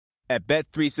At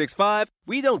Bet365,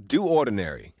 we don't do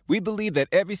ordinary. We believe that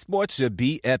every sport should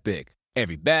be epic.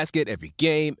 Every basket, every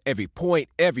game, every point,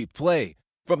 every play.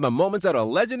 From the moments that are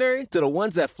legendary to the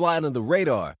ones that fly under the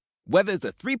radar. Whether it's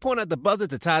a three-pointer at the buzzer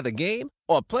to tie the game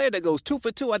or a player that goes 2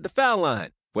 for 2 at the foul line.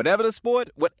 Whatever the sport,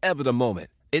 whatever the moment.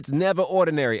 It's never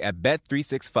ordinary at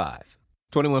Bet365.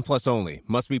 21 plus only.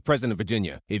 Must be present in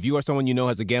Virginia. If you or someone you know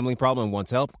has a gambling problem and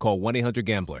wants help, call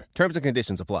 1-800-GAMBLER. Terms and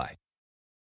conditions apply.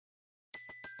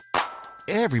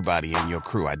 Everybody in your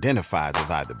crew identifies as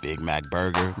either Big Mac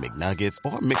Burger, McNuggets,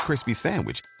 or McCrispy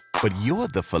Sandwich. But you're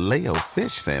the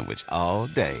Filet-O-Fish Sandwich all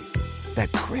day. That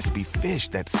crispy fish,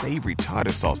 that savory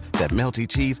tartar sauce, that melty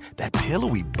cheese, that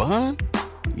pillowy bun.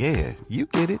 Yeah, you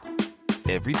get it.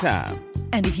 Every time.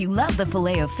 And if you love the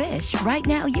Filet-O-Fish, right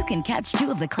now you can catch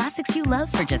 2 of the classics you love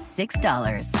for just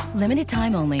 $6. Limited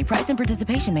time only. Price and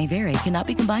participation may vary. Cannot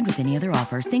be combined with any other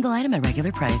offer. Single item at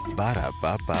regular price.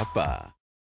 Ba-da-ba-ba-ba.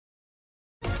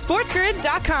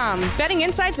 SportsGrid.com. Betting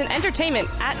insights and entertainment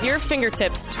at your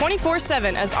fingertips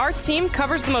 24/7 as our team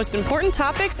covers the most important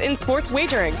topics in sports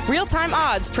wagering. Real-time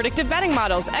odds, predictive betting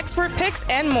models, expert picks,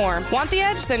 and more. Want the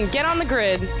edge? Then get on the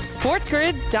grid.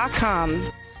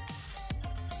 SportsGrid.com.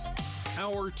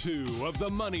 Hour 2 of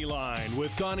the Money Line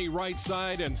with Donnie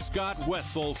Rightside and Scott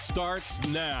Wetzel starts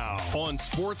now on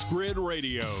Sports Grid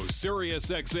Radio, Sirius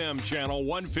XM Channel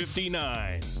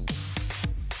 159.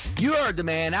 You heard the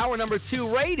man. Hour number 2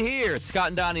 right here. It's Scott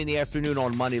and Donnie in the afternoon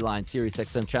on Moneyline, Sirius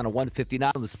XM Channel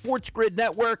 159 on the Sports Grid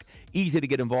Network. Easy to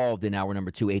get involved in hour number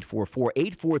 2,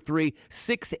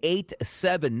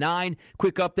 844-843-6879.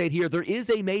 Quick update here. There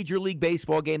is a Major League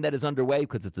Baseball game that is underway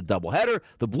because it's a doubleheader.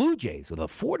 The Blue Jays with a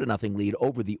 4-0 lead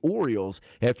over the Orioles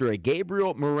after a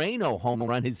Gabriel Moreno home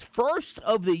run, his first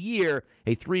of the year,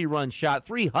 a 3-run shot,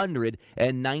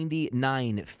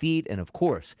 399 feet. And, of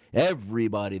course,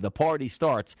 everybody, the party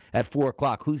starts at 4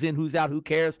 o'clock. Who's in, who's out, who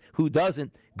cares, who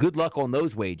doesn't? Good luck on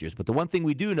those wagers. But the one thing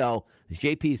we do know is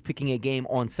JP is picking a game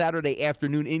on Saturday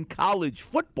afternoon in college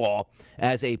football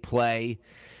as a play.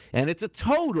 And it's a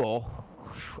total.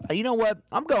 You know what?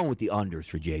 I'm going with the unders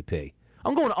for JP.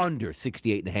 I'm going under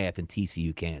 68.5 in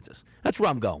TCU, Kansas. That's where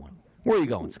I'm going. Where are you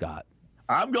going, Scott?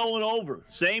 I'm going over.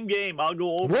 Same game. I'll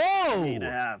go over. Whoa!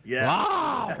 8.5. Yeah.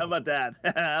 Wow. How about that?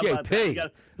 How JP. about that? You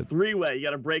got a 3-way. You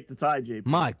got to break the tie, JP.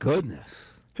 My goodness.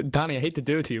 Donnie, I hate to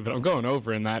do it to you, but I'm going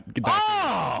over in that.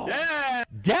 Oh! Yeah.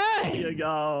 Dang! There you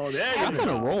go. There Scott's on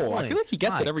a roll. I feel like he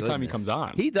gets My it every time he goodness. comes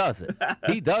on. He does it.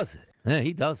 He does it. Yeah,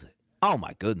 he does it. Oh,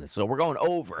 my goodness. So we're going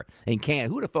over in Kansas.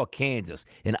 Who would have thought Kansas,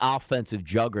 an offensive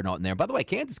juggernaut in there? By the way,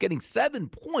 Kansas getting 7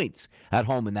 points at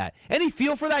home in that. Any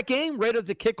feel for that game? Right as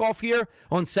a kickoff here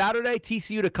on Saturday,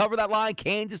 TCU to cover that line,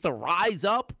 Kansas to rise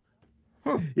up?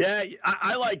 Yeah,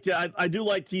 I do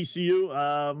like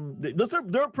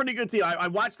TCU. They're a pretty good team. I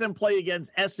watched them play against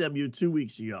SMU 2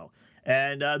 weeks ago,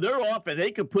 and they're often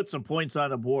they could put some points on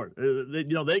the board.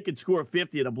 They could score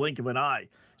 50 in a blink of an eye.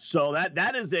 So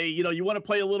that is a you want to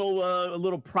play a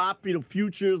little prop,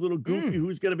 futures, little goofy.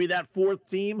 Who's going to be that fourth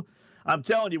team? I'm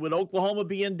telling you, with Oklahoma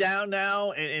being down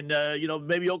now, and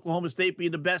maybe Oklahoma State being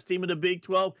the best team in the Big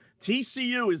 12,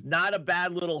 TCU is not a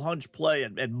bad little hunch play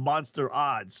and monster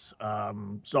odds.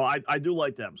 So I do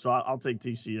like them. So I'll take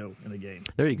TCU in a game.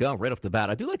 There you go, right off the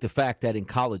bat. I do like the fact that in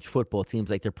college football, it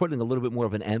seems like they're putting a little bit more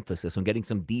of an emphasis on getting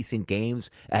some decent games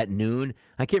at noon.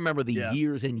 I can't remember the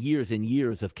years and years and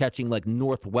years of catching like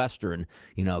Northwestern,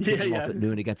 kicking off at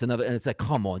noon against another. And it's like,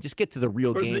 come on, just get to the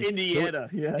real game. Versus Indiana.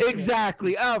 Yeah.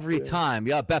 Exactly, every time.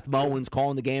 Yeah, Beth Moen's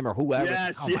calling the game or whoever.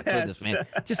 Yes, oh, my goodness, man.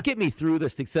 Just get me through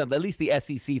this. At least the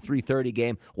SEC 3:30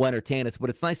 game will entertain us. But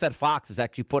it's nice that Fox is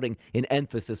actually putting an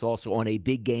emphasis also on a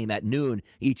big game at noon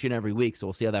each and every week. So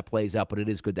we'll see how that plays out, but it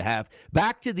is good to have.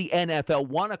 Back to the NFL,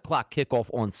 1 o'clock kickoff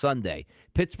on Sunday.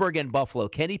 Pittsburgh and Buffalo.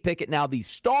 Kenny Pickett now the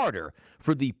starter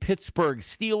for the Pittsburgh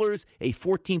Steelers, a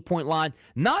 14-point line.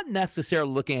 Not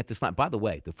necessarily looking at this line. By the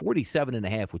way, the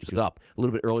 47.5, which is up a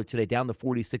little bit earlier today, down to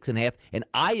 46.5, and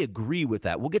I agree with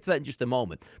that. We'll get to that in just a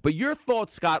moment. But your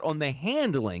thoughts, Scott, on the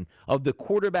handling of the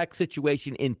quarterback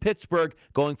situation in Pittsburgh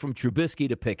going from Trubisky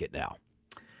to Pickett now?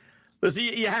 Listen,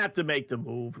 you have to make the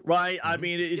move, right? I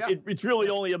mean, it's really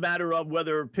only a matter of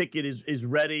whether Pickett is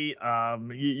ready.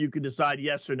 You can decide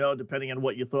yes or no, depending on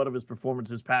what you thought of his performance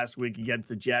this past week against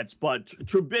the Jets. But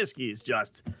Trubisky is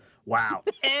just Wow.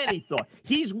 And he thought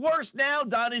he's worse now,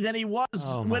 Donnie, than he was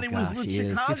when he was with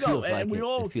Chicago. And we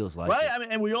all feels like right. It. I mean,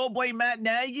 and we all blame Matt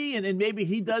Nagy, and maybe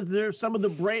he does deserve some of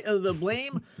the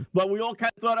blame. But we all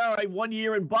kind of thought, all right, 1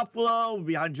 year in Buffalo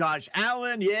behind Josh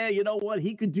Allen. Yeah, you know what?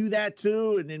 He could do that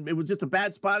too. And it was just a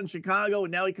bad spot in Chicago.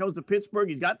 And now he comes to Pittsburgh.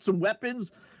 He's got some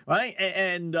weapons, right?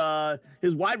 And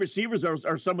his wide receivers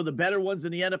are some of the better ones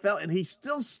in the NFL. And he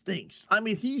still stinks. I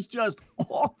mean, he's just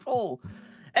awful.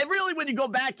 And really, when you go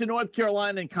back to North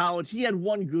Carolina in college, he had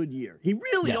one good year. He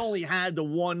really only had the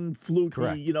one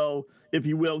fluky, if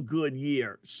you will, good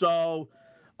year. So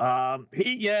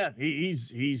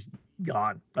he's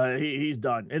gone. He's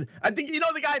done. And I think,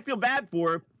 the guy I feel bad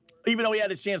for, even though he had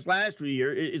his chance last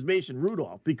year, is Mason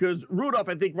Rudolph. Because Rudolph,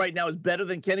 I think, right now is better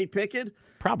than Kenny Pickett.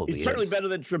 Probably He's certainly better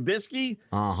than Trubisky.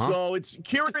 So it's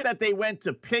curious that they went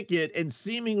to Pickett and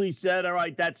seemingly said, all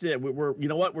right, that's it. We're you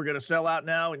know what? We're going to sell out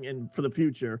now and for the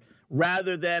future.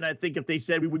 Rather than, I think, if they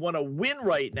said we want to win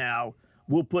right now,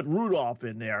 we'll put Rudolph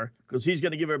in there because he's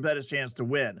going to give her a better chance to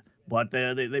win. But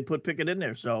they put Pickett in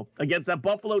there. So against that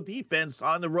Buffalo defense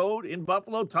on the road in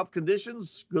Buffalo, tough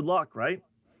conditions, good luck, right?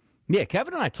 Yeah,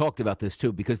 Kevin and I talked about this,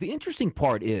 too, because the interesting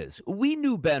part is we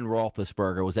knew Ben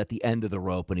Roethlisberger was at the end of the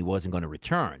rope and he wasn't going to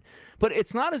return. But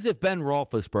it's not as if Ben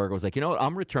Roethlisberger was like, you know what,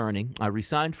 I'm returning. I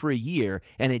resigned for a year.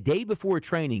 And a day before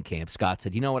training camp, Scott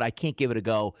said, you know what, I can't give it a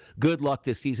go. Good luck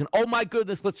this season. Oh, my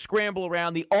goodness, let's scramble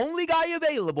around. The only guy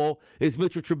available is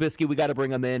Mitchell Trubisky. We got to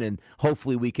bring him in, and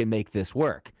hopefully we can make this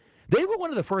work. They were one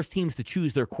of the first teams to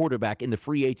choose their quarterback in the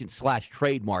free agent /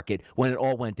 trade market when it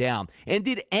all went down. And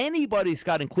did anybody,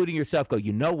 Scott, including yourself, go,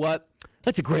 you know what?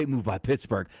 That's a great move by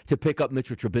Pittsburgh to pick up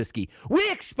Mitchell Trubisky. We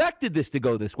expected this to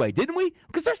go this way, didn't we?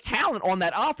 Because there's talent on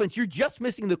that offense. You're just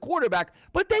missing the quarterback.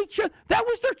 But that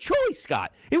was their choice,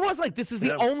 Scott. It was like, this is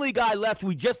the only guy left.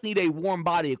 We just need a warm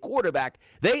body, a quarterback.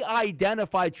 They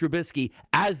identified Trubisky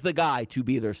as the guy to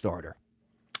be their starter.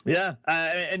 Yeah,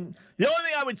 and the only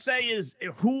thing I would say is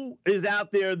who is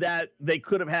out there that they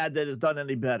could have had that has done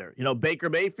any better?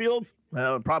 Baker Mayfield?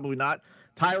 Probably not.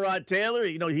 Tyrod Taylor?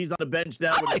 He's on the bench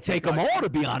now. I might take them all, to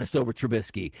be honest, over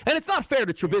Trubisky. And it's not fair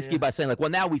to Trubisky by saying,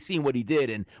 well, now we've seen what he did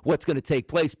and what's going to take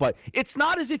place. But it's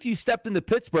not as if you stepped into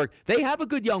Pittsburgh. They have a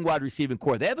good young wide receiving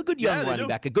core. They have a good young running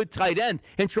back, a good tight end.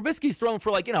 And Trubisky's thrown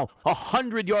for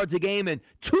 100 yards a game and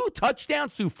 2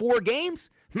 touchdowns through 4 games.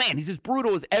 Man, he's as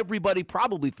brutal as everybody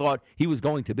probably thought he was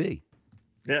going to be.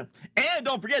 Yeah. And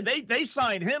don't forget, they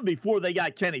signed him before they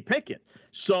got Kenny Pickett.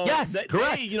 So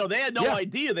correct. They had no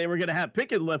idea they were going to have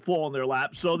Pickett fall in their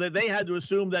lap. So that they had to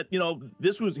assume that,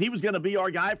 he was going to be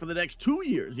our guy for the next 2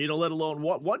 years, let alone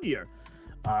 1 year.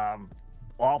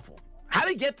 Awful. How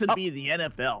did he get to be the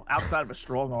NFL outside of a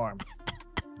strong arm?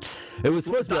 It was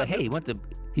supposed to be hey,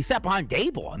 he sat behind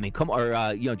Dable. I mean,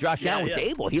 Josh Allen with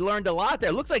Dable. He learned a lot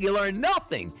there. Looks like he learned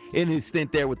nothing in his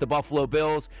stint there with the Buffalo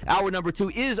Bills. Hour number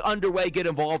 2 is underway. Get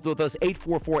involved with us,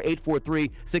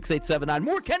 844-843-6879.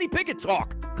 More Kenny Pickett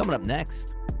talk coming up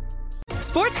next.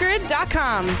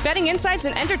 SportsGrid.com. Betting insights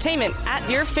and entertainment at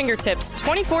your fingertips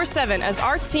 24/7 as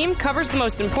our team covers the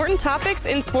most important topics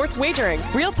in sports wagering.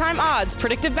 Real-time odds,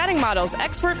 predictive betting models,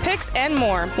 expert picks, and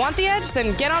more. Want the edge?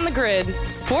 Then get on the grid.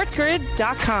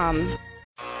 SportsGrid.com.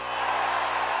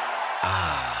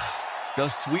 The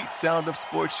sweet sound of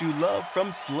sports you love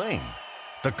from Sling.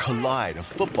 The collide of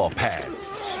football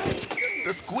pads.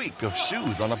 The squeak of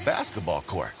shoes on a basketball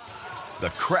court. The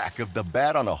crack of the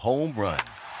bat on a home run.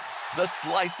 The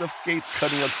slice of skates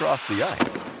cutting across the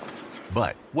ice.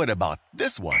 But what about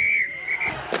this one?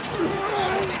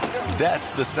 That's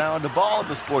the sound of all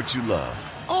the sports you love,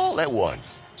 all at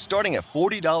once. Starting at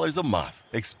 $40 a month.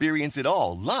 Experience it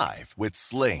all live with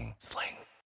Sling.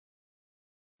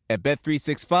 At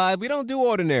Bet365, we don't do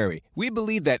ordinary. We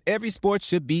believe that every sport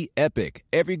should be epic.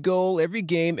 Every goal, every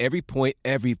game, every point,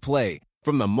 every play.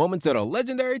 From the moments that are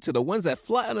legendary to the ones that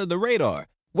fly under the radar.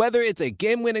 Whether it's a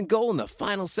game-winning goal in the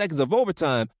final seconds of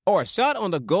overtime or a shot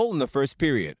on the goal in the first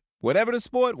period. Whatever the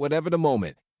sport, whatever the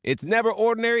moment. It's never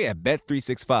ordinary at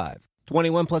Bet365.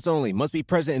 21 plus only. Must be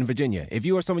present in Virginia. If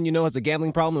you or someone you know has a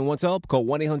gambling problem and wants help, call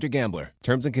 1-800-GAMBLER.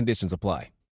 Terms and conditions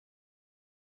apply.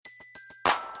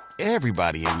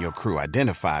 Everybody in your crew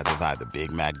identifies as either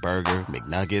Big Mac Burger,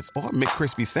 McNuggets, or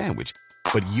McCrispy Sandwich.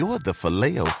 But you're the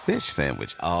Filet-O-Fish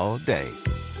Sandwich all day.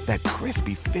 That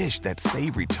crispy fish, that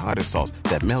savory tartar sauce,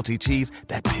 that melty cheese,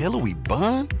 that pillowy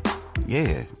bun.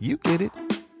 Yeah, you get it.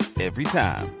 Every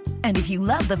time. And if you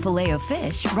love the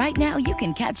Filet-O-Fish, right now you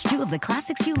can catch 2 of the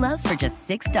classics you love for just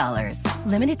 $6.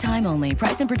 Limited time only.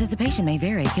 Price and participation may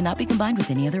vary. Cannot be combined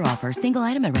with any other offer. Single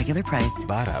item at regular price.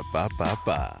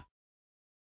 Ba-da-ba-ba-ba.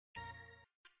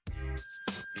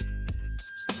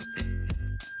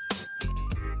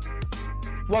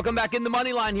 Welcome back in the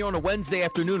Money Line here on a Wednesday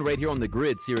afternoon right here on the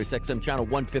Grid, Sirius XM Channel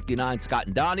 159, Scott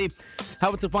and Donnie.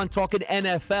 Having some fun talking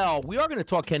NFL. We are going to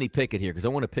talk Kenny Pickett here because I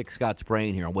want to pick Scott's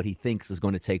brain here on what he thinks is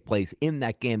going to take place in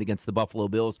that game against the Buffalo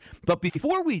Bills. But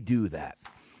before we do that,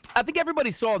 I think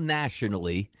everybody saw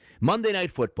nationally Monday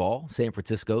Night Football. San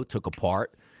Francisco took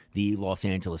apart the Los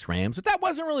Angeles Rams, but that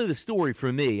wasn't really the story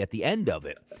for me at the end of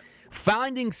it.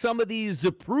 Finding some of these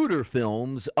Zapruder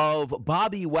films of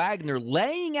Bobby Wagner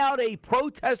laying out a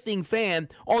protesting fan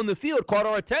on the field caught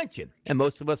our attention. And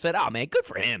most of us said, oh, man, good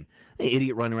for him. The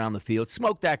idiot running around the field.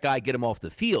 Smoke that guy, get him off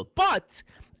the field. But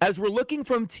as we're looking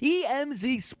from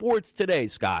TMZ Sports today,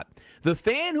 Scott, the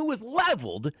fan who was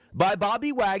leveled by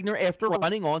Bobby Wagner after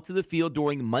running onto the field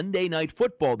during Monday Night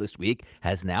Football this week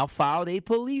has now filed a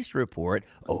police report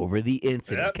over the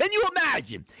incident. Yep. Can you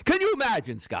imagine? Can you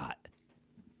imagine, Scott?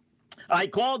 I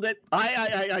called it.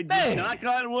 I knock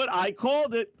on wood. I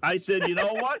called it. I said, you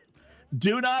know what?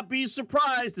 Do not be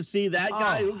surprised to see that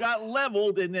guy who got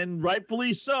leveled and then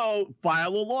rightfully so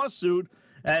file a lawsuit.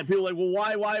 And people are like, well,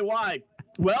 why?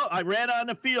 Well, I ran on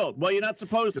the field. Well, you're not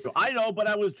supposed to. I know, but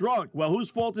I was drunk. Well,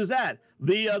 whose fault is that?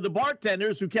 The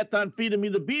bartenders who kept on feeding me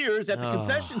the beers at the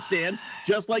concession stand,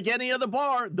 just like any other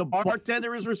bar. The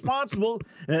bartender is responsible.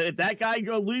 If that guy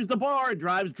leaves the bar and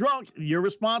drives drunk, you're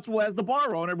responsible as the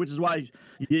bar owner, which is why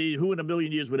who in a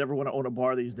million years would ever want to own a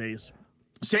bar these days?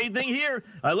 Same thing here.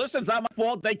 Listen, it's not my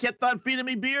fault. They kept on feeding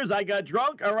me beers. I got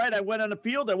drunk. All right, I went on the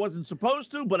field. I wasn't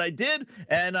supposed to, but I did.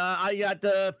 And I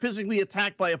got physically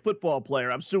attacked by a football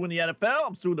player. I'm suing the NFL.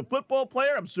 I'm suing the football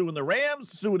player. I'm suing the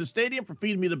Rams. Suing the stadium for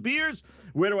feeding me the beers.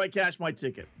 Where do I cash my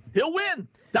ticket? He'll win.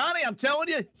 Donnie, I'm telling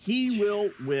you, he will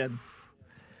win.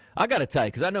 I got to tell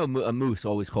you, because I know Moose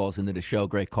always calls into the show,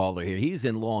 great caller here. He's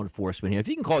in law enforcement here. If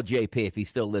you can call JP if he's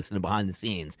still listening behind the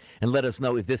scenes and let us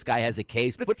know if this guy has a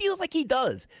case. But it feels like he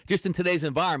does, just in today's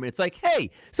environment. It's like, hey,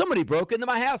 somebody broke into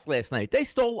my house last night. They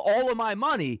stole all of my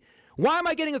money. Why am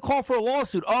I getting a call for a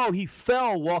lawsuit? Oh, he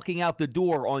fell walking out the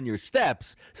door on your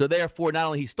steps. So therefore, not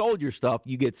only he stole your stuff,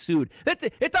 you get sued.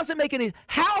 It doesn't make any.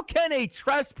 How can a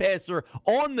trespasser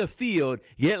on the field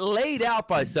get laid out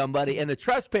by somebody and the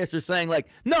trespasser saying like,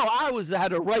 no, I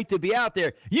had a right to be out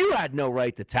there. You had no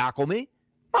right to tackle me.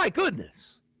 My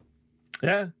goodness.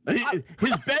 Yeah.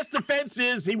 His best defense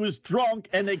is he was drunk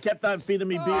and they kept on feeding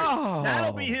me beer.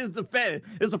 That'll be his defense.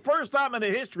 It's the first time in the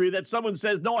history that someone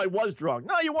says, no, I was drunk.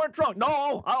 No, you weren't drunk.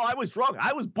 No, I was drunk.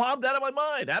 I was bombed out of my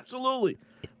mind. Absolutely.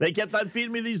 They kept on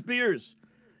feeding me these beers.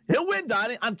 He'll win,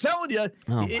 Donnie. I'm telling you,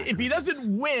 if he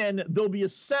doesn't win, there'll be a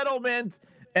settlement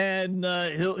and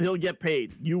he'll get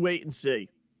paid. You wait and see.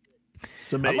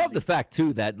 I love the fact,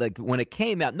 too, that like when it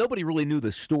came out, nobody really knew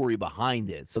the story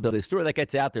behind it. So the story that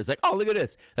gets out there is like, oh, look at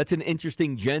this. That's an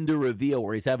interesting gender reveal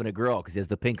where he's having a girl because he has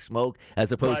the pink smoke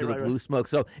as opposed to the blue smoke.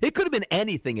 So it could have been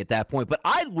anything at that point. But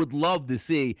I would love to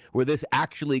see where this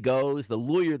actually goes, the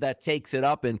lawyer that takes it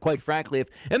up. And quite frankly,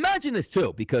 imagine this,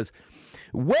 too, because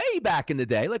way back in the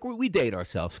day, like we date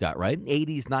ourselves, Scott, right?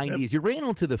 80s, 90s, you ran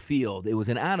onto the field. It was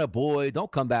an attaboy.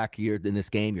 Don't come back here in this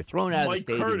game. You're thrown out of the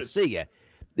stadium. See ya.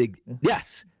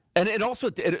 Yes. And it also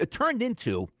it turned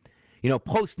into,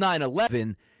 post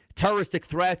 9/11 terroristic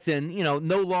threats and,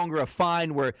 no longer a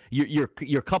fine where your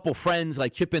couple friends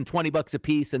like chip in $20 a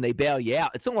piece and they bail you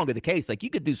out. It's no longer the case. Like you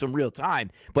could do some real time,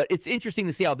 but it's interesting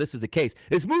to see how this is the case.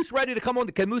 Is Moose ready to come on?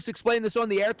 Can Moose explain this on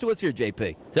the air to us here,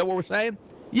 JP? Is that what we're saying?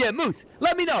 Yeah, Moose,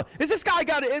 let me know. Is this guy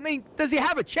does he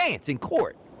have a chance in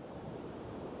court?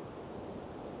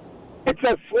 It's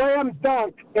a slam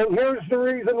dunk, and here's the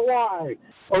reason why,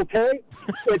 okay?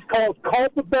 It's called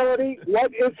culpability.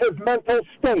 What is his mental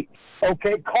state,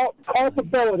 okay?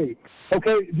 Culpability,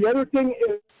 okay? The other thing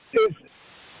is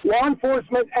law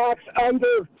enforcement acts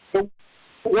under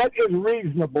what is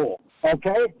reasonable,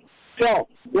 okay? So,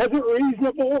 was it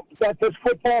reasonable that this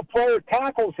football player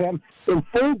tackles him in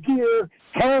full gear,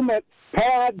 helmet,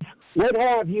 pads, what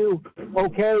have you,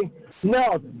 okay?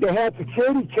 No, they had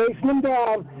security chasing him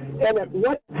down, and at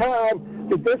what time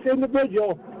did this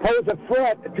individual pose a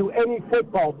threat to any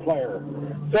football player?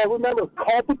 So remember,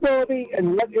 culpability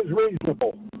and what is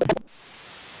reasonable.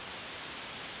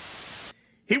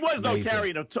 He was, though,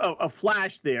 carrying a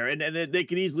flash there, and they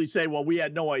could easily say, well, we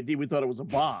had no idea. We thought it was a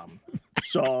bomb.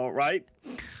 So, right?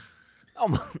 I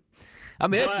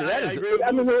mean, there's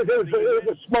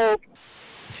a smoke.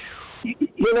 And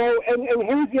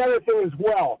here's the other thing as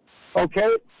well.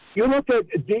 Okay, you look at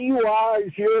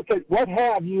DUIs, you look at what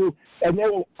have you, and they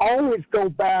will always go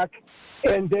back,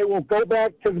 and they will go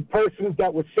back to the person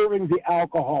that was serving the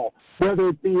alcohol, whether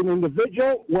it be an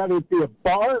individual, whether it be a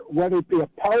bar, whether it be a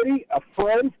party, a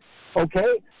friend.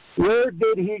 Okay, where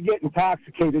did he get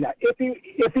intoxicated at?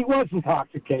 If he was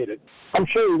intoxicated, I'm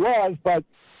sure he was, but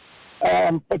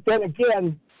then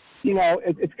again,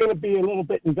 it's going to be a little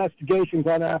bit investigation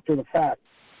done after the fact.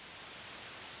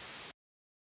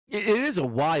 It is a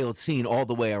wild scene all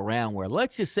the way around where,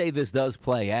 let's just say this does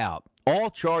play out. All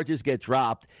charges get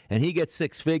dropped, and he gets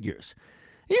 6 figures.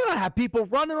 You're going to have people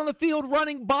running on the field,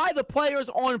 running by the players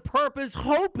on purpose,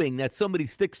 hoping that somebody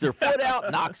sticks their foot out,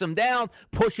 knocks them down,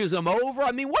 pushes them over.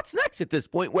 I mean, what's next at this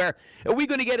point? Where are we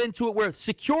going to get into it where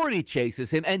security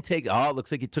chases him and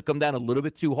looks like you took him down a little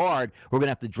bit too hard. We're going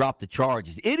to have to drop the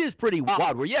charges. It is pretty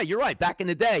wild. Where, yeah, you're right. Back in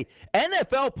the day,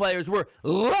 NFL players were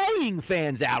laying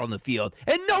fans out on the field,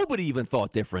 and nobody even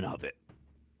thought different of it.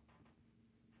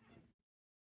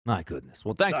 My goodness.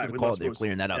 Well, thanks for the call there,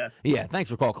 clearing that up. Yeah,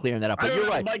 thanks for clearing that up. But you're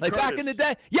right. Like back in the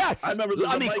day, yes. I remember the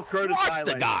Mike Curtis crushed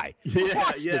the guy.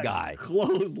 Crushed the guy.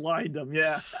 Clotheslined him,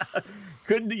 yeah.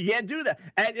 You can't do that.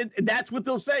 And that's what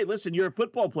they'll say. Listen, you're a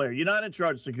football player. You're not in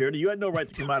charge of security. You had no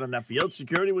right to come out on that field.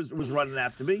 Security was running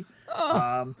after me.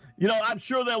 I'm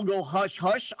sure they'll go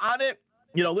hush-hush on it.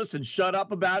 Listen, shut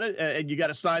up about it. And you got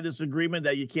to sign this agreement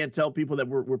that you can't tell people that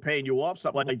we're paying you off,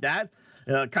 something like that.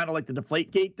 Kind of like the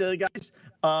Deflategate guys.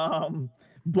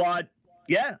 But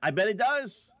yeah, I bet it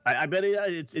does. I bet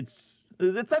it.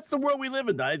 That's the world we live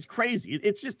in. It's crazy.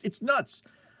 It's nuts.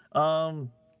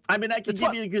 I can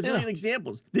give you a gazillion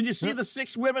examples. Did you see the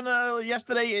 6 women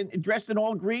yesterday dressed in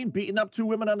all green beating up 2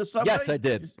 women on the subway? Yes, I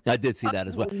did. I did see that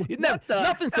as well.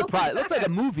 Nothing surprising. It looks like a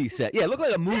movie set. Yeah, it looked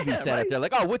like a movie set out there.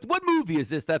 Like, what movie is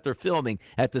this that they're filming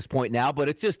at this point now? But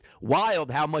it's just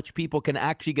wild how much people can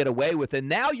actually get away with. And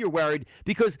now you're worried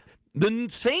because the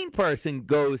sane person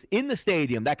goes in the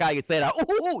stadium. That guy gets laid out.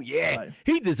 Oh, yeah. Right.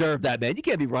 He deserved that, man. You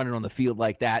can't be running on the field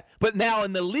like that. But now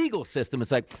in the legal system,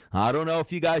 it's like, I don't know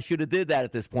if you guys should have did that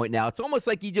at this point now. It's almost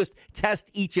like you just test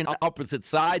each and opposite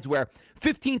sides where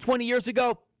 15, 20 years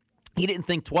ago, he didn't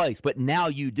think twice, but now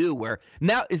you do. Where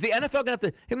now is the NFL going to have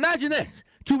to imagine this?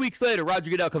 2 weeks later, Roger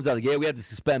Goodell comes out like, yeah, we have to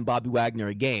suspend Bobby Wagner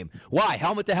a game. Why?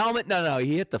 Helmet to helmet? No,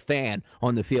 he hit the fan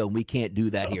on the field. And we can't do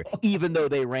that here, even though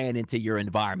they ran into your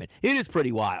environment. It is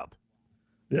pretty wild.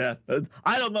 Yeah,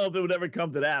 I don't know if it would ever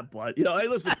come to that, but hey,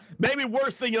 listen, maybe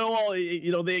worst thing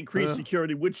they increased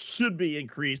security, which should be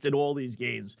increased in all these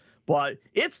games. But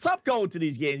it's tough going to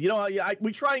these games.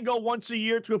 We try and go once a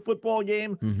year to a football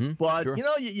game, but sure.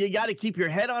 You got to keep your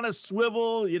head on a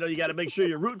swivel. You got to make sure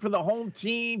you're rooting for the home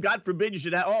team. God forbid you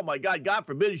should have. Oh my God, God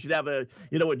forbid you should have a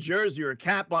jersey or a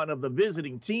cap on of the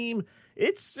visiting team.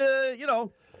 It's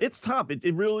it's tough.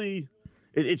 It really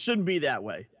shouldn't be that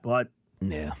way. But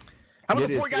yeah. How about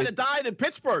the poor guy that died in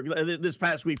Pittsburgh this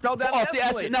past week? Fell down the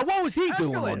escalator. Now, what was he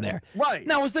doing on there? Right.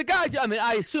 Now, was the guy,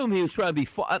 I assume he was trying to be,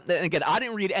 again, I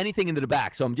didn't read anything into the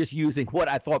back, so I'm just using what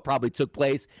I thought probably took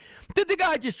place. Did the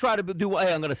guy just try to do,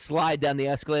 hey, I'm going to slide down the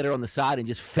escalator on the side and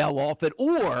just fell off it?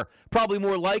 Or, probably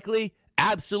more likely,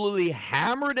 absolutely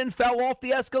hammered and fell off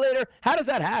the escalator? How does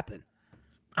that happen?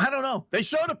 I don't know. They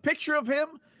showed a picture of him.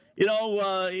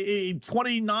 27,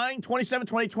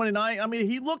 29.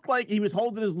 He looked like he was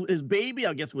holding his baby.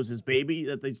 I guess it was his baby.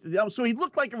 So he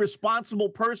looked like a responsible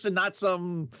person, not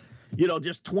some,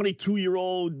 just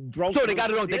 22-year-old drunk. So they got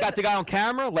it on. They got the guy on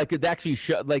camera, like it actually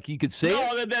like you could see.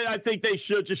 No, I think they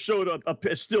showed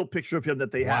a still picture of him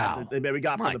that they had. That they maybe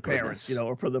got from the parents,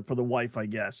 or for the wife, I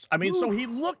guess. So he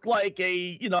looked like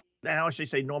a, how should I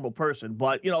say normal person,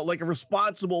 but like a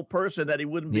responsible person that he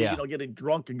wouldn't be, getting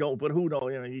drunk and going. But who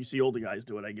knows? You see older guys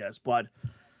do it, I guess. But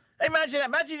imagine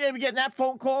you getting that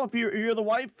phone call if you're the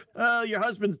wife. Your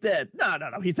husband's dead. No.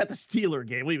 He's at the Steeler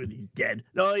game. He's dead.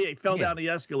 No, he fell down the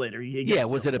escalator.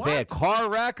 Was it a bad car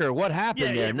wreck or what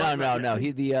happened there? No.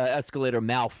 The escalator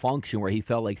malfunction where he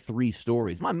fell like 3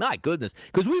 stories. My goodness.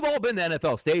 Because we've all been to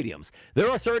NFL stadiums.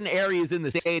 There are certain areas in the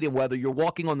stadium, whether you're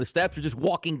walking on the steps or just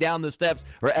walking down the steps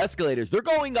or escalators, they're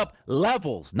going up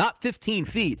levels, not 15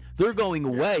 feet. They're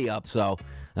going way up. So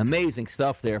amazing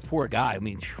stuff there. Poor guy.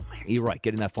 You're right.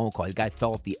 Getting that phone call. The guy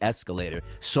fell off the escalator.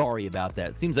 Sorry about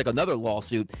that. Seems like another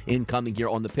lawsuit incoming here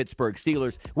on the Pittsburgh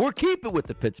Steelers. We'll keep it with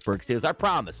the Pittsburgh Steelers. I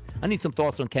promise. I need some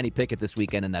thoughts on Kenny Pickett this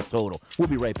weekend and that total. We'll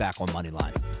be right back on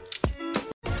Moneyline.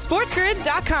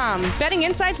 SportsGrid.com. Betting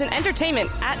insights and entertainment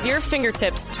at your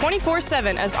fingertips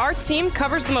 24/7 as our team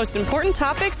covers the most important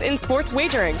topics in sports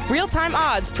wagering. Real-time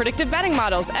odds, predictive betting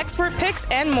models, expert picks,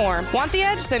 and more. Want the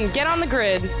edge? Then get on the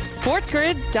grid.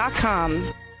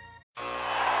 SportsGrid.com.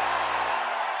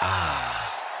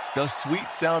 The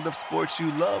sweet sound of sports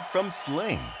you love from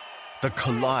Sling. The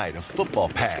collide of football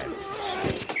pads.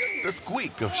 The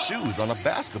squeak of shoes on a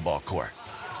basketball court.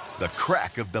 The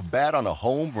crack of the bat on a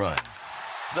home run.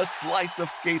 the slice of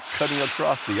skates cutting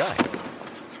across the ice.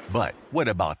 But what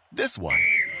about this one?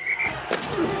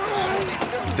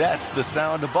 That's the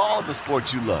sound of all the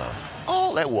sports you love,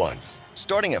 all at once.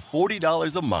 Starting at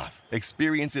 $40 a month.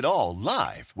 Experience it all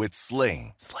live with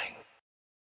Sling.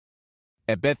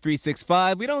 At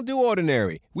Bet365, we don't do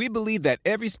ordinary. We believe that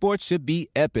every sport should be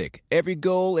epic. Every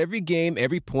goal, every game,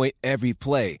 every point, every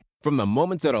play. From the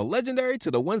moments that are legendary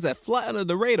to the ones that fly under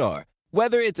the radar.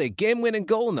 Whether it's a game-winning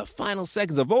goal in the final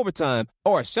seconds of overtime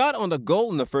or a shot on the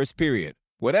goal in the first period.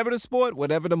 Whatever the sport,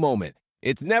 whatever the moment.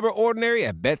 It's never ordinary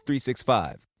at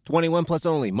Bet365. 21 plus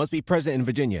only. Must be present in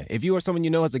Virginia. If you or someone you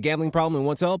know has a gambling problem and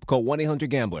wants help, call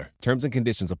 1-800-GAMBLER. Terms and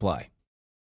conditions apply.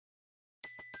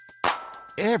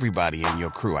 Everybody in your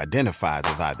crew identifies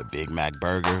as either Big Mac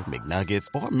Burger, McNuggets,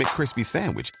 or McCrispy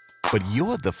Sandwich. But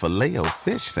you're the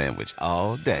Filet-O-Fish Sandwich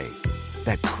all day.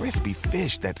 That crispy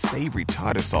fish, that savory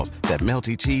tartar sauce, that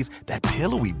melty cheese, that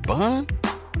pillowy bun.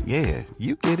 Yeah,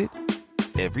 you get it.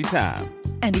 Every time.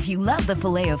 And if you love the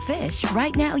Filet-O-Fish,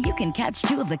 right now you can catch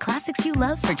two of the classics you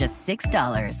love for just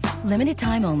 $6. Limited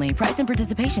time only. Price and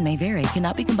participation may vary.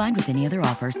 Cannot be combined with any other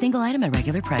offer. Single item at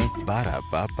regular price.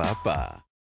 Ba-da-ba-ba-ba.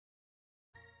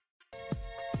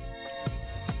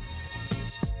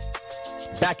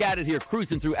 Back at it here,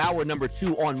 cruising through hour number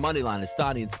 2 on Moneyline. It's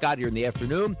Donnie and Scott here in the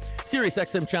afternoon. Sirius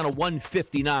XM channel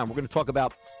 159. We're going to talk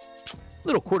about a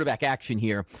little quarterback action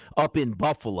here up in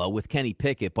Buffalo with Kenny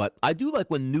Pickett. But I do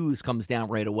like when news comes down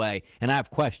right away, and I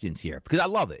have questions here because I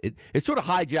love it. It sort of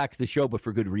hijacks the show, but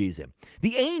for good reason.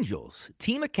 The Angels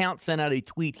team account sent out a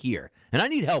tweet here, and I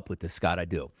need help with this, Scott. I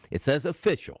do. It says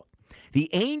official. The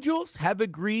Angels have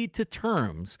agreed to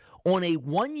terms on a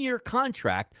 1-year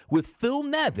contract with Phil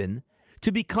Nevin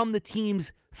to become the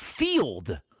team's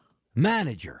field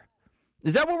manager.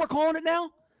 Is that what we're calling it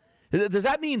now? Does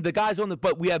that mean the guys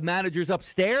but we have managers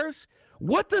upstairs?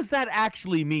 What does that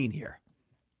actually mean here?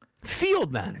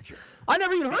 Field manager. I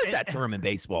never even heard that term in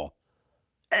baseball.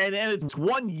 And it's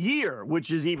 1 year,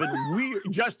 which is even weird,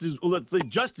 just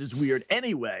as weird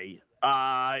anyway.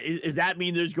 Does that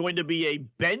mean there's going to be a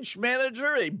bench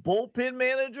manager, a bullpen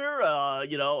manager,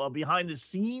 a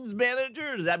behind-the-scenes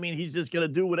manager? Does that mean he's just going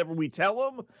to do whatever we tell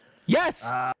him? Yes.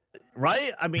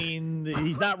 Right? I mean,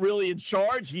 he's not really in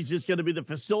charge. He's just going to be the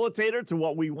facilitator to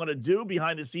what we want to do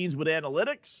behind the scenes with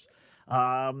analytics.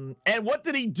 And what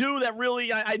did he do that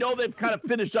really, I know they've kind of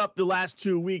finished up the last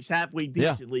 2 weeks halfway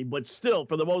decently, but still,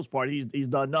 for the most part, he's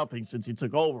done nothing since he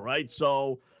took over, right?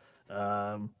 So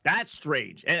that's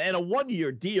strange. And a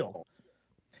 1-year deal.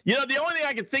 The only thing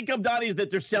I can think of, Donnie, is that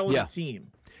they're selling the team.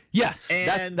 Yes.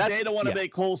 And they don't want to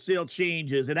make wholesale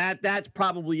changes. And that's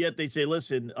probably it. They say,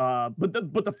 listen, but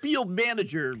the field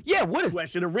manager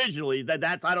question originally,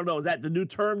 that's I don't know, is that the new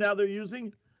term now they're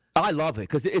using? I love it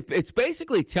because it's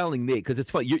basically telling me, because it's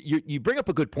funny, you bring up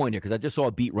a good point here, because I just saw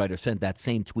a beat writer sent that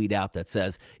same tweet out that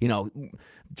says,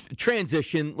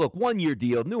 transition, look, 1-year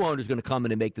deal, new owner's going to come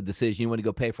in and make the decision. You want to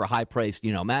go pay for a high-priced,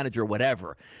 manager or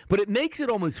whatever. But it makes it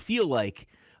almost feel like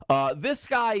this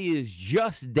guy is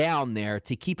just down there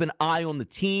to keep an eye on the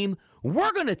team.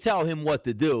 We're going to tell him what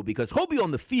to do because he'll be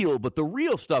on the field, but the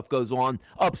real stuff goes on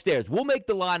upstairs. We'll make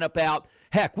the lineup out.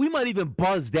 Heck, we might even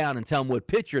buzz down and tell him what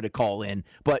pitcher to call in,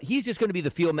 but he's just going to be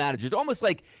the field manager. It's almost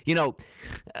like,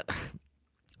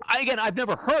 I've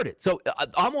never heard it, so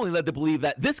I'm only led to believe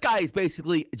that this guy is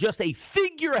basically just a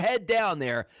figurehead down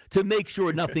there to make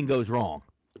sure nothing goes wrong.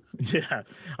 Yeah.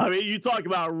 I mean, you talk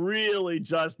about really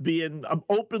just being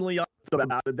openly honest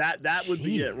about it. That would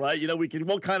be it, right?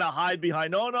 We'll kind of hide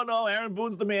behind, no, Aaron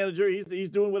Boone's the manager. He's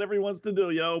doing whatever he wants to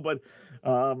do, but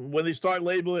when they start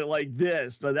labeling it like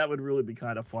this, that would really be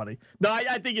kind of funny. No,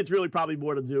 I think it's really probably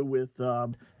more to do with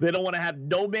they don't want to have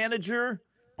no manager.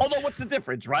 Although, what's the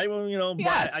difference, right? Well,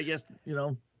 yes. I guess,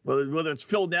 whether it's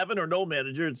Phil Nevin or no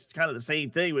manager, it's kind of the same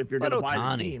thing if you're going to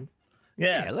buy the team.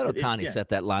 Yeah, let Ohtani set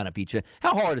that lineup each.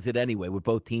 How hard is it anyway with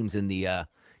both teams in the,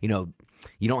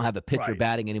 you don't have a pitcher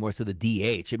batting anymore, so the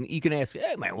DH. I mean, you can ask,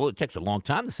 hey, man, well, it takes a long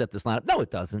time to set this lineup. No, it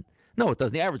doesn't.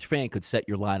 The average fan could set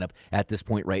your lineup at this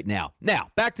point right now. Now,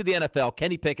 back to the NFL.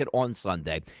 Kenny Pickett on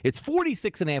Sunday. It's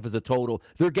 46.5 as a total.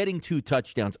 They're getting 2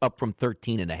 touchdowns, up from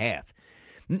 13.5.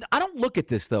 I don't look at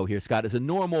this, though, here, Scott, as a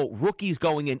normal rookies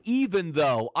going in, even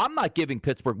though I'm not giving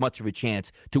Pittsburgh much of a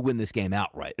chance to win this game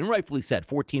outright. And rightfully said,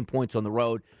 14 points on the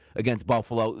road against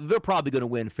Buffalo. They're probably going to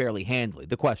win fairly handily.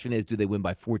 The question is, do they win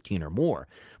by 14 or more?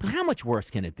 But how much worse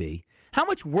can it be? how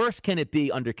much worse can it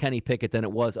be under Kenny Pickett than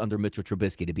it was under Mitchell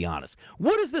Trubisky, to be honest?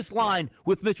 What is this line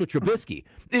with Mitchell Trubisky?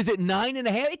 Is it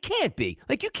 9.5? It can't be.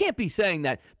 Like, you can't be saying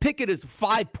that Pickett is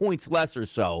 5 points less or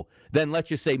so than, let's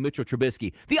just say, Mitchell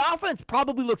Trubisky. The offense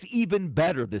probably looks even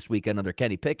better this weekend under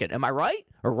Kenny Pickett. Am I right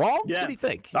or wrong? Yeah, what do you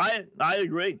think? I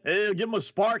agree. It'll give him a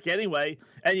spark anyway,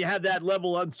 and you have that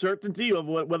level of uncertainty of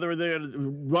whether they're going to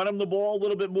run him the ball a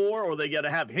little bit more or they got to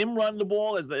have him run the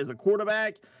ball as a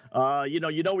quarterback. You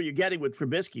know what you're getting with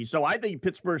Trubisky. So I think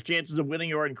Pittsburgh's chances of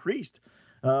winning are increased.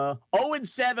 0-7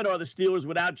 are the Steelers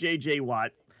without J.J.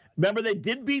 Watt. Remember, they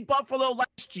did beat Buffalo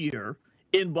last year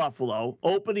in Buffalo,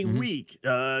 opening week.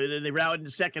 They routed in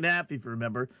the second half, if you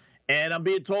remember. And I'm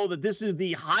being told that this is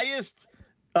the highest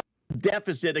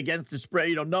deficit against the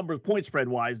spread, point spread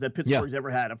wise, that Pittsburgh's ever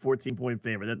had, a 14-point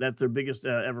favorite. That's their biggest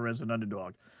ever as an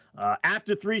underdog.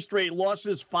 After 3 straight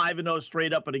losses, 5-0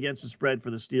 straight up and against the spread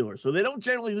for the Steelers. So they don't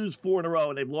generally lose 4 in a row,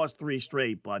 and they've lost 3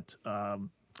 straight. But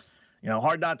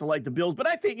hard not to like the Bills. But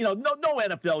I think no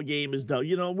NFL game is done.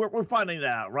 We're finding that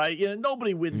out, right?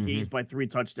 Nobody wins games by 3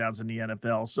 touchdowns in the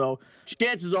NFL. So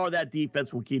chances are that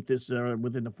defense will keep this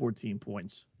within the 14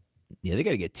 points. Yeah, they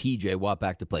got to get T.J. Watt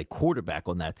back to play quarterback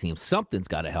on that team. Something's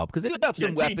got to help because they have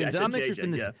some weapons. And I'm interested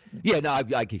in this. Yeah, no,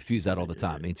 I confuse that all the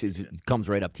time. I mean, it comes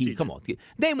right up. Come on,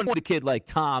 name one kid like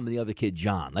Tom and the other kid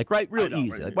John. Like, right, real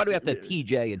easy. Right? Like, why do we have to have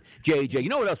T.J. and J.J.? You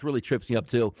know what else really trips me up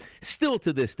too? Still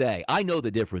to this day, I know the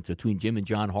difference between Jim and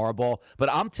John Harbaugh, but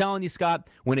I'm telling you, Scott,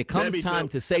 when it comes time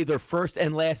to say their first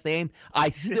and last name, I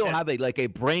still have a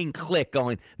brain click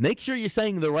going. Make sure you're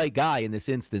saying the right guy in this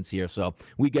instance here. So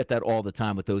we get that all the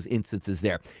time with those instances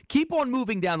there. Keep on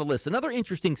moving down the list. Another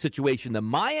interesting situation, the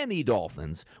Miami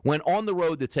Dolphins went on the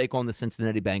road to take on the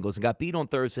Cincinnati Bengals and got beat on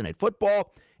Thursday Night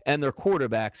Football, and their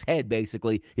quarterback's head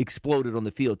basically exploded on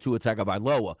the field. Tua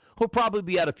Tagovailoa, who'll probably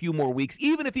be out a few more weeks.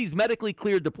 Even if he's medically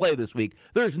cleared to play this week,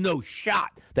 there's no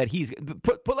shot that he's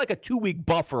put like a 2-week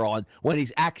buffer on when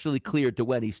he's actually cleared to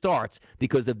when he starts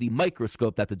because of the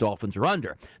microscope that the Dolphins are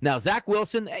under. Now, Zach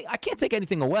Wilson, I can't take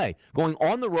anything away. Going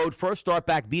on the road, first start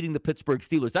back, beating the Pittsburgh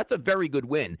Steelers. That's a very good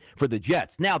win for the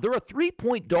Jets. Now, they're a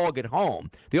 3-point dog at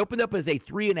home. They opened up as a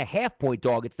 3.5-point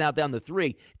dog. It's now down to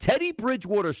 3. Teddy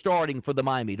Bridgewater starting for the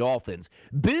Miami Dolphins.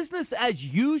 Business as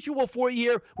usual for you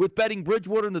here with betting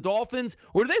Bridgewater and the Dolphins,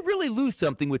 or do they really lose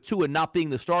something with Tua not being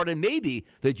the starter? And maybe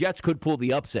the Jets could pull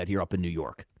the upset here up in New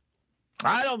York.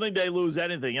 I don't think they lose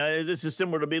anything. This is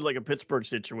similar to me like a Pittsburgh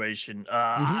situation.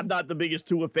 I'm not the biggest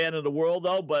Tua fan in the world,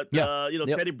 though, but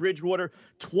Teddy Bridgewater,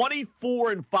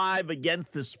 24-5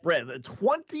 against the spread.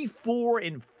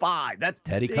 24-5. That's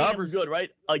Teddy damn covers. Good, right?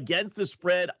 Against the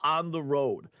spread on the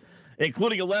road,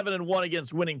 including 11-1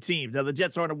 against winning teams. Now, the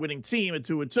Jets aren't a winning team at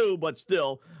 2-2, but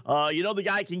still, the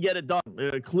guy can get it done,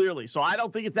 clearly. So I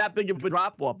don't think it's that big of a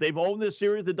drop-off. They've owned this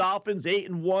series, the Dolphins,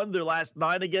 8-1, their last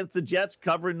 9 against the Jets,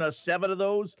 covering 7 of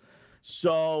those.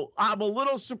 So I'm a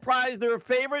little surprised they're a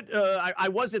favorite. I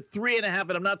was at 3.5,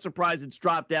 and I'm not surprised it's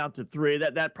dropped down to 3.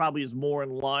 That probably is more in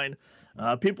line.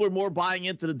 People are more buying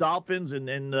into the Dolphins and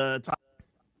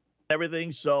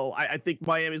everything. So I think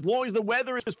Miami, as long as the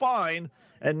weather is fine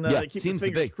and keep your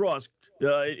fingers crossed,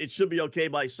 it should be okay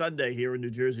by Sunday here in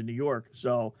New Jersey, New York.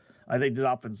 So I think the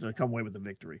Dolphins come away with the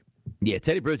victory. Yeah,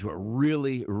 Teddy Bridgewater,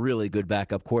 really, really good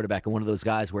backup quarterback, and one of those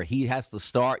guys where he has to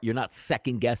start. You're not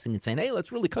second-guessing and saying, hey,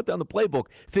 let's really cut down the playbook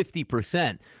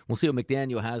 50%. We'll see what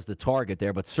McDaniel has the target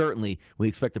there, but certainly we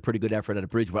expect a pretty good effort out of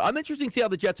Bridgewater. I'm interested to see how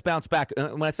the Jets bounce back.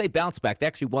 When I say bounce back, they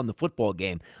actually won the football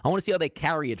game. I want to see how they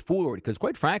carry it forward because,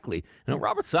 quite frankly,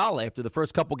 Robert Saleh, after the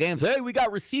first couple games, hey, we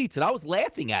got receipts, and I was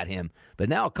laughing at him. But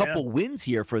now a couple wins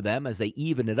here for them as they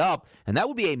even it up, and that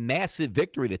would be a massive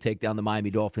victory to take down the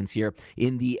Miami Dolphins here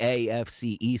in the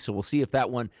AFC East. So we'll see if that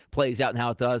one plays out and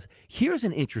how it does. Here's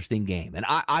an interesting game, and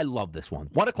I love this one.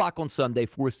 1 o'clock on Sunday,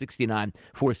 469,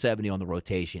 470 on the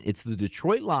rotation. It's the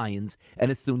Detroit Lions,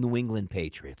 and it's the New England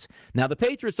Patriots. Now, the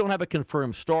Patriots don't have a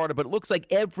confirmed starter, but it looks like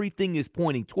everything is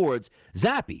pointing towards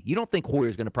Zappe. You don't think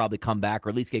Hoyer's going to probably come back or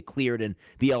at least get cleared and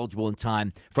be eligible in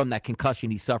time from that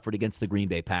concussion he suffered against the Green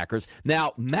Bay Packers.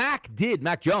 Now, Mac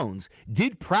Jones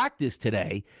did practice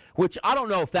today, which I don't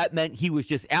know if that meant he was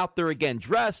just out there again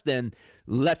dressed and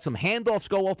let some handoffs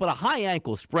go off, but a high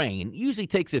ankle sprain usually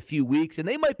takes a few weeks, and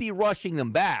they might be rushing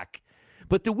them back.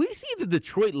 But do we see the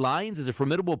Detroit Lions as a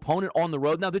formidable opponent on the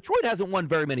road? Now, Detroit hasn't won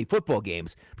very many football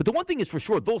games, but the one thing is for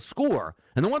sure, they'll score.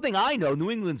 And the one thing I know,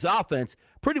 New England's offense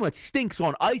pretty much stinks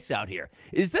on ice out here.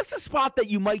 Is this a spot that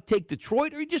you might take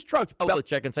Detroit, or you just trust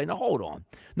Belichick and say, no, hold on.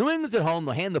 New England's at home.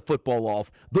 They'll hand the football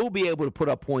off. They'll be able to put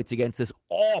up points against this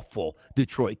awful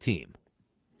Detroit team.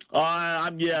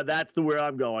 That's where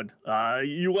I'm going.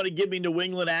 You want to give me New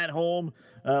England at home?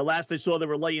 Last I saw, they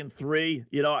were laying 3.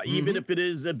 Even if it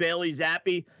is Bailey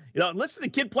Zappi, listen, the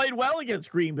kid played well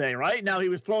against Green Bay, right? Now he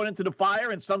was thrown into the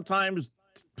fire, and sometimes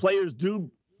players do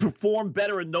perform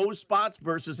better in those spots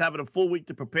versus having a full week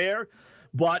to prepare.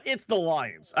 But it's the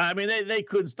Lions. I mean, they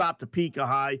couldn't stop Topeka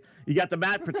High. You got the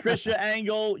Matt Patricia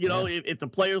angle. If the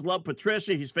players love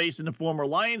Patricia, he's facing the former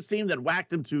Lions team that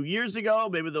whacked him 2 years ago.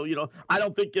 Maybe they'll, I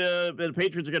don't think the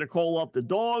Patriots are going to call up the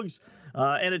Dogs.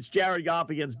 And it's Jared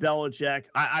Goff against Belichick.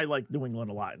 I like New England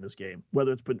a lot in this game,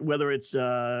 whether it's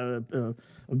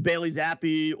Bailey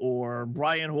Zappi or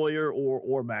Brian Hoyer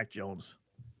or Mac Jones.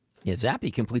 Yeah, Zappi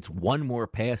completes one more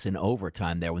pass in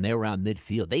overtime there when they were around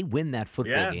midfield. They win that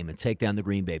football game and take down the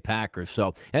Green Bay Packers.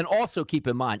 So, and also keep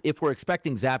in mind, if we're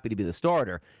expecting Zappi to be the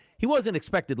starter, he wasn't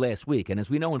expected last week. And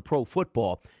as we know in pro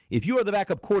football, if you are the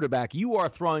backup quarterback, you are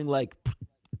throwing like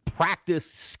practice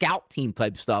scout team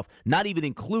type stuff, not even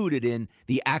included in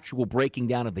the actual breaking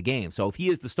down of the game. So if he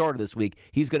is the starter this week,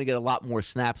 he's going to get a lot more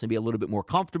snaps and be a little bit more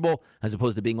comfortable as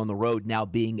opposed to being on the road now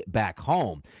being back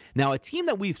home. Now, a team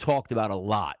that we've talked about a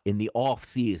lot in the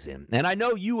offseason, and I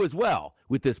know you as well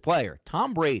with this player,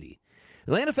 Tom Brady.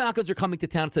 Atlanta Falcons are coming to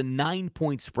town. It's a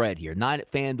 9-point spread here. 9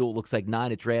 at FanDuel, looks like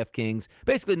 9 at DraftKings.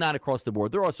 Basically 9 across the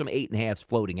board. There are some 8.5s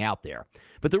floating out there.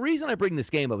 But the reason I bring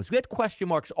this game up is we had question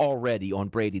marks already on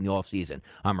Brady in the offseason.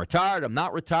 I'm retired. I'm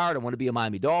not retired. I want to be a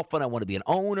Miami Dolphin. I want to be an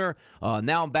owner.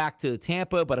 Now I'm back to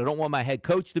Tampa, but I don't want my head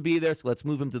coach to be there, so let's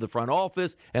move him to the front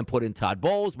office and put in Todd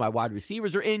Bowles. My wide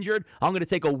receivers are injured. I'm going to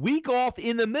take a week off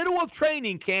in the middle of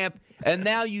training camp, and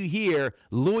now you hear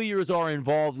lawyers are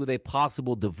involved with a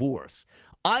possible divorce.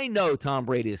 I know Tom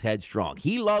Brady is headstrong.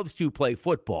 He loves to play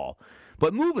football.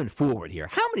 But moving forward here,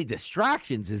 how many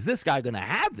distractions is this guy going to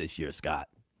have this year, Scott?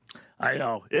 I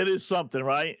know. It is something,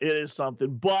 right? It is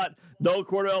something. But no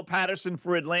Cordell Patterson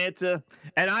for Atlanta.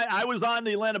 And I was on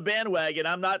the Atlanta bandwagon.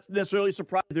 I'm not necessarily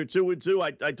surprised they're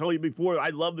 2-2. I told you before, I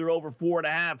love their over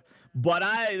 4.5. But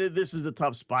this is a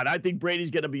tough spot. I think Brady's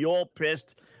going to be all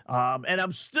pissed. And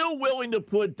I'm still willing to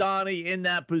put Donnie in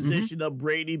that position of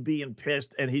Brady being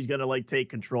pissed, and he's going to take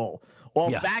control.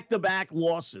 Back-to-back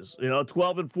losses,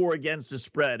 12-4 against the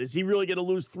spread. Is he really going to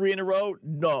lose 3 in a row?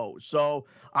 No. So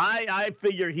I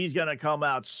figure he's going to come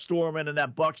out storming, and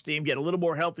that Bucs team get a little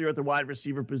more healthier at the wide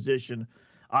receiver position.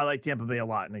 I like Tampa Bay a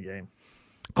lot in the game.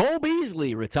 Cole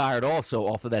Beasley retired also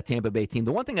off of that Tampa Bay team.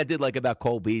 The one thing I did like about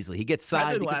Cole Beasley, he gets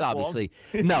signed because obviously,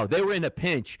 no, they were in a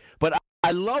pinch. But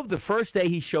I love the first day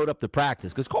he showed up to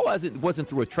practice because Cole wasn't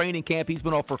through a training camp. He's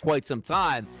been off for quite some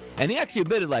time. And he actually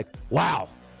admitted wow,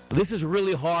 this is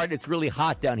really hard. It's really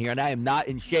hot down here, and I am not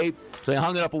in shape. So he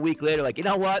hung it up a week later you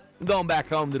know what? I'm going back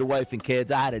home to the wife and kids.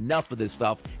 I had enough of this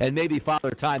stuff, and maybe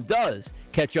Father Time does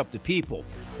catch up to people.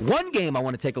 One game I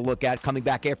want to take a look at coming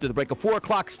back after the break, a 4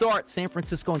 o'clock start, San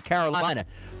Francisco and Carolina.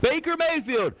 Baker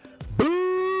Mayfield,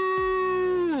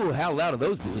 boo! How loud are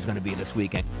those boos going to be this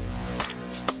weekend?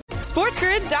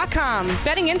 SportsGrid.com.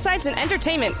 Betting insights and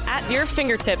entertainment at your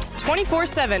fingertips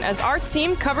 24/7 as our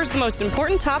team covers the most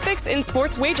important topics in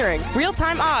sports wagering.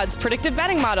 Real-time odds, predictive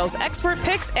betting models, expert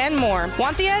picks, and more.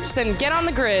 Want the edge? Then get on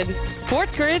the grid.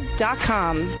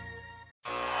 SportsGrid.com.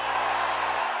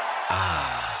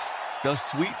 The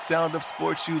sweet sound of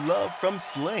sports you love from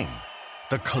Sling.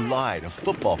 The collide of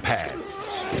football pads.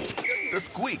 The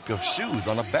squeak of shoes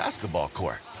on a basketball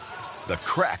court. The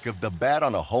crack of the bat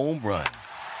on a home run.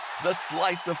 The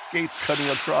slice of skates cutting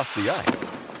across the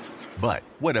ice. But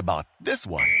what about this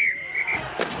one?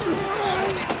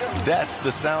 That's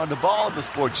the sound of all the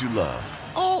sports you love,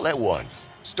 all at once.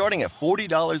 Starting at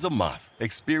 $40 a month.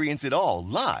 Experience it all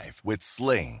live with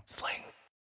Sling.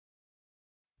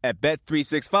 At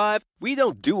Bet365, we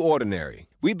don't do ordinary.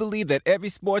 We believe that every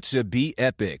sport should be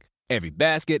epic. Every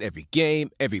basket, every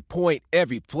game, every point,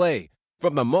 every play.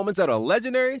 From the moments that are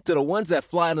legendary to the ones that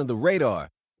fly under the radar.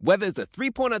 Whether it's a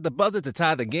 3-pointer at the buzzer to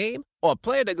tie the game or a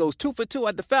player that goes 2 for 2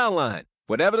 at the foul line.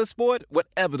 Whatever the sport,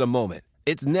 whatever the moment.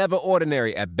 It's never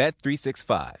ordinary at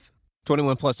Bet365.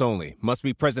 21 plus only. Must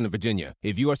be present in Virginia.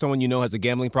 If you or someone you know has a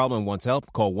gambling problem and wants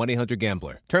help, call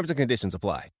 1-800-GAMBLER. Terms and conditions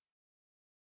apply.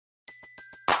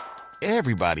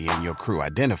 Everybody in your crew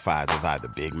identifies as either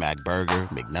Big Mac Burger,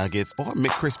 McNuggets, or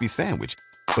McCrispy Sandwich.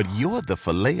 But you're the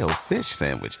Filet-O-Fish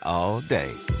Sandwich all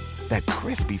day. That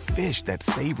crispy fish, that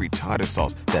savory tartar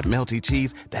sauce, that melty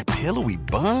cheese, that pillowy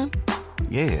bun.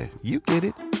 Yeah, you get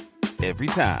it. Every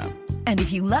time. And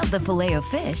if you love the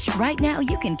Filet-O-Fish, right now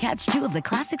you can catch 2 of the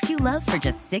classics you love for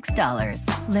just $6.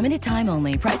 Limited time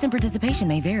only. Price and participation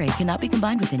may vary. Cannot be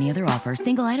combined with any other offer.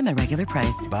 Single item at regular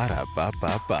price.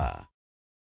 Ba-da-ba-ba-ba.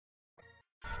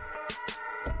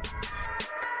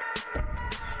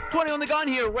 20 on the gun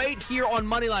here, right here on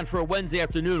Moneyline for a Wednesday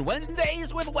afternoon.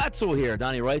 Wednesdays with Wetzel here.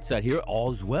 Donnie Rightside here,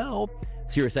 all's well.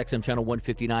 Sirius XM channel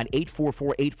 159,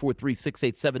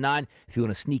 844-843-6879. If you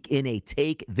want to sneak in a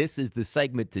take, this is the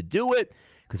segment to do it,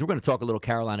 because we're going to talk a little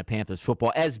Carolina Panthers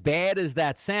football. As bad as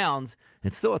that sounds,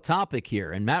 it's still a topic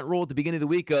here. And Matt Rule at the beginning of the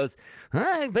week goes,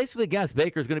 I basically guess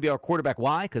Baker's going to be our quarterback.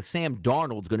 Why? Because Sam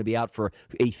Darnold's going to be out for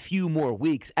a few more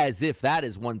weeks, as if that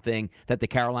is one thing that the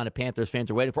Carolina Panthers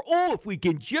fans are waiting for. Oh, if we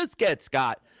can just get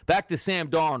Scott back to Sam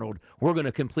Darnold, we're going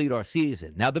to complete our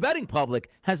season. Now, the betting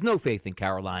public has no faith in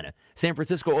Carolina. San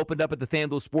Francisco opened up at the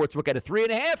FanDuel Sportsbook at a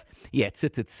 3.5. Yeah, it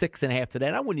sits at 6.5 today,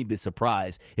 and I wouldn't even be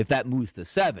surprised if that moves to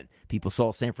 7. People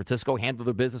saw San Francisco handle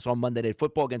their business on Monday Night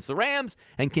Football against the Rams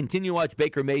and continue to watch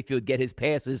Baker Mayfield get his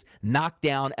passes knocked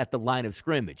down at the line of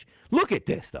scrimmage. Look at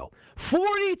this, though.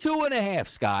 42.5,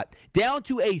 Scott, down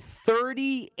to a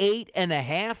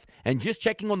 38.5, and just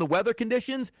checking on the weather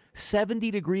conditions, 70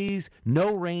 degrees,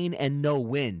 no rain, and no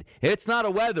wind. It's not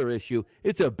a weather issue.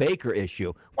 It's a Baker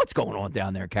issue. What's going on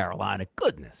down there in Carolina?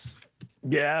 Goodness.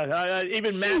 Yeah,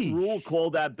 even Matt Rule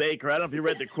called that Baker. I don't know if you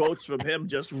read the quotes from him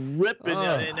just ripping,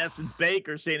 in essence,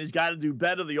 Baker, saying he's got to do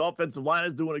better. The offensive line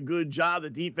is doing a good job.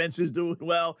 The defense is doing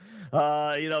well.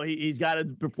 He's got to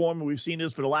perform. We've seen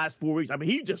this for the last 4 weeks. I mean,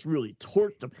 he just really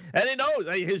torched him. And he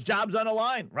knows his job's on the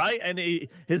line, right? And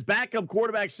his backup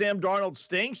quarterback, Sam Darnold,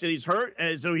 stinks, and he's hurt.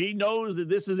 And so he knows that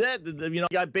this is it. You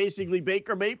got basically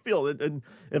Baker Mayfield. And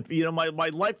if, my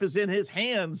life is in his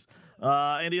hands,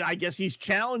 and I guess he's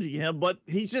challenging him, but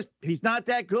he's not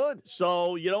that good.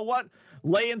 So, you know what?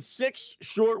 Laying 6,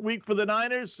 short week for the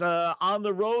Niners, on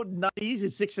the road, not easy,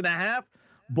 6.5.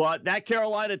 But that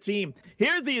Carolina team,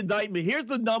 here's the indictment. Here's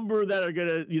the number that are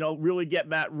going to, really get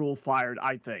Matt Rule fired,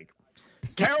 I think.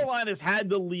 Carolina's had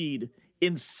the lead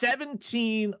in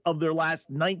 17 of their last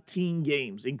 19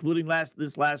 games, including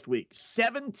this last week.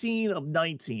 17 of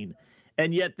 19,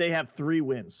 and yet they have 3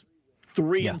 wins.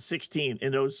 3-16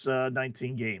 in those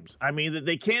 19 games. I mean,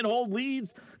 they can't hold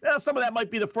leads. Some of that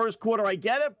might be the first quarter. I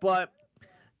get it, but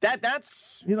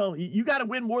that's you got to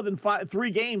win more than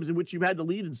 3 games in which you've had the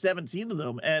lead in 17 of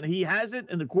them, and he hasn't.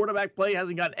 And the quarterback play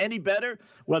hasn't gotten any better.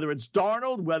 Whether it's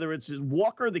Darnold, whether it's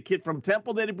Walker, the kid from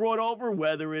Temple that he brought over,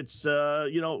 whether it's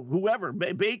whoever,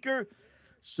 Baker.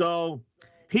 So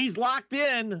he's locked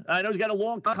in. I know he's got a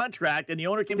long contract, and the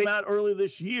owner came out earlier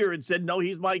this year and said, no,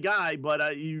 he's my guy,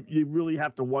 but you really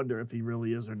have to wonder if he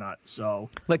really is or not. So,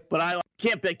 but I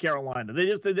can't bet Carolina.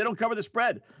 They don't cover the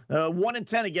spread.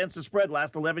 1-10 against the spread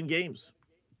last 11 games.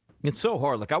 It's so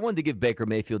hard. I wanted to give Baker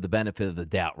Mayfield the benefit of the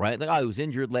doubt, right? He was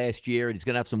injured last year, and he's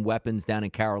going to have some weapons down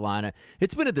in Carolina.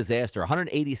 It's been a disaster.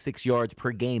 186 yards per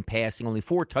game passing, only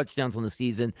 4 touchdowns on the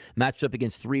season, matched up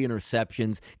against 3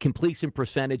 interceptions, completion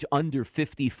percentage under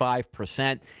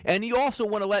 55%. And you also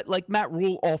want to let Matt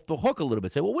Rule off the hook a little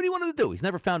bit. Say, well, what do you want him to do? He's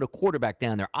never found a quarterback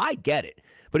down there. I get it.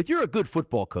 But if you're a good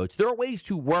football coach, there are ways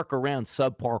to work around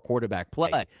subpar quarterback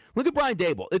play. Look at Brian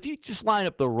Daboll. If you just line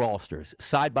up the rosters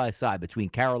side by side between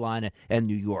Carolina and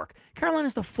New York,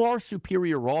 Carolina's the far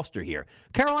superior roster here.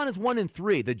 Carolina's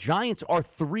 1-3. The Giants are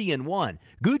 3-1.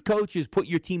 Good coaches put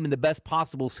your team in the best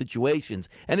possible situations,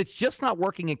 and it's just not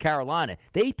working in Carolina.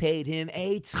 They paid him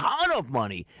a ton of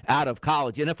money out of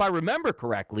college, and if I remember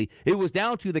correctly, it was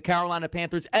down to the Carolina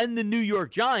Panthers and the New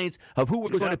York Giants of who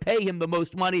was going to pay him the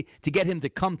most money to get him to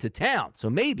come to town. So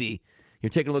maybe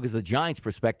you're taking a look at the Giants'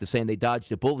 perspective, saying they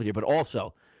dodged a bullet here, but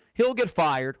also he'll get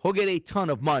fired, he'll get a ton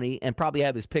of money, and probably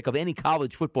have his pick of any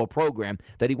college football program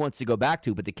that he wants to go back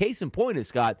to. But the case in point is,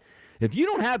 Scott, if you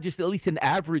don't have just at least an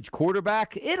average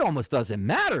quarterback, it almost doesn't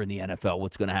matter in the NFL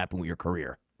what's going to happen with your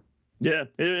career. Yeah,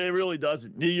 it really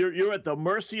doesn't. You're at the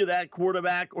mercy of that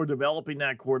quarterback or developing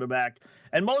that quarterback.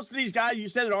 And most of these guys, you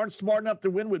said it, aren't smart enough to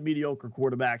win with mediocre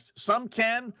quarterbacks. Some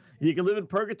can. You can live in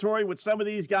purgatory with some of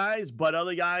these guys, but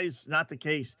other guys, not the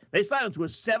case. They signed into a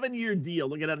 7-year deal.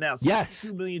 Look at that now. Yes.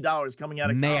 $62 million coming out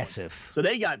of massive college. So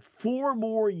they got 4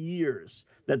 more years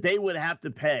that they would have to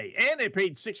pay. And they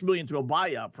paid $6 million to a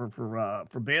buyout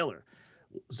for Baylor.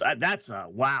 So that's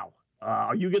wow.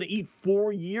 Are you going to eat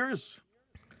 4 years?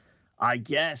 I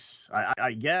guess.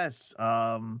 I guess.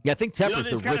 I think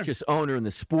Tepper's the richest owner in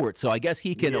the sport, so I guess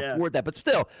he can afford that. But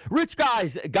still, rich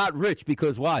guys got rich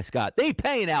because why, Scott? They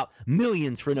paying out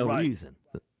millions for no reason.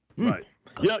 Right.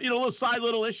 A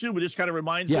little issue, but this kind of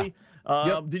reminds me.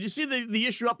 Did you see the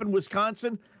issue up in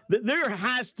Wisconsin? There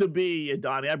has to be,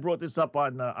 Donnie, I brought this up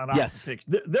on our picks.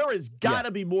 There has got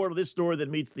to be more to this story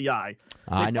than meets the eye.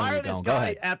 I know you're going. Go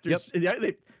ahead. After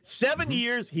 7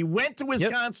 years, he went to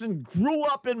Wisconsin, grew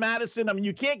up in Madison. I mean,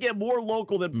 you can't get more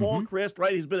local than Paul Chryst,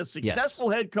 right? He's been a successful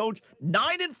head coach.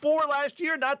 9-4 last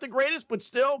year, not the greatest, but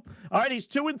still. All right, he's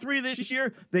 2-3 this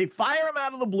year. They fire him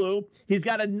out of the blue. He's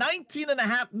got a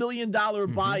 $19.5 million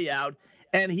buyout,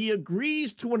 and he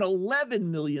agrees to an $11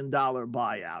 million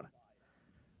buyout.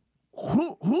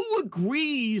 Who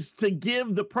agrees to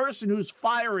give the person who's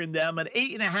firing them an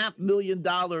 $8.5 million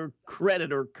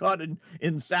credit or cut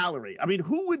in salary? I mean,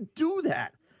 who would do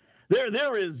that?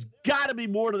 There is got to be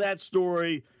more to that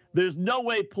story. There's no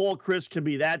way Paul Chryst can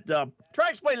be that dumb. Try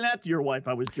explaining that to your wife.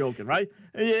 I was joking, right?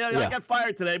 Yeah. I got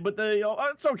fired today, but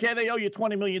it's okay. They owe you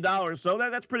 $20 million, so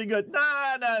that's pretty good.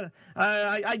 Nah.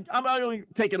 I'm only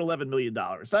taking $11 million.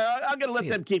 I'm going to let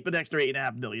them keep an extra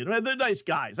 $8.5 million. They're nice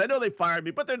guys. I know they fired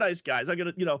me, but they're nice guys. I'm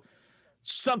going to,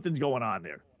 something's going on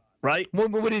there. Right?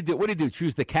 What did he do? What did he do?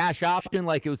 Choose the cash option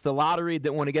like it was the lottery?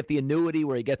 Didn't want to get the annuity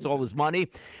where he gets all his money.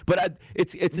 But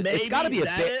it's got to be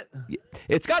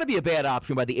it's got to be a bad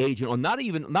option by the agent, or not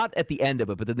at the end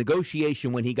of it, but the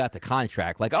negotiation when he got the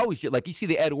contract. Like always, like you see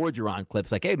the Ed Orgeron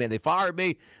clips. Like, hey man, they fired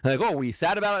me. And like, oh, were you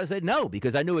sad about it? I said no,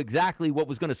 because I knew exactly what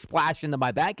was going to splash into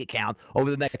my bank account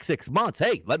over the next 6 months.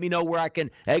 Hey, let me know where I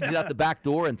can exit out the back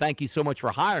door, and thank you so much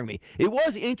for hiring me. It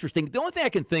was interesting. The only thing I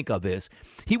can think of is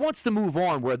he wants to move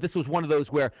on. Where this was one of those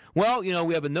where, well,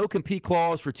 we have a no-compete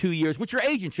clause for 2 years, which your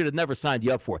agent should have never signed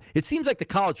you up for. It seems like the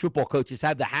college football coaches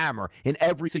have the hammer in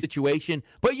every situation,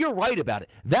 but you're right about it.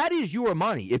 That is your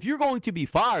money. If you're going to be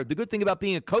fired, the good thing about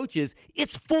being a coach is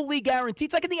it's fully guaranteed.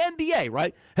 It's like in the NBA,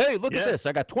 right? Hey, look at this.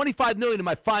 I got $25 million in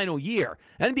my final year.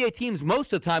 NBA teams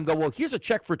most of the time go, well, here's a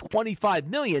check for $25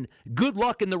 million. Good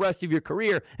luck in the rest of your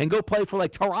career, and go play for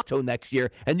like Toronto next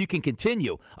year, and you can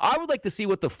continue. I would like to see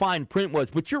what the fine print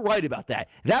was, but you're right about that.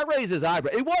 That raises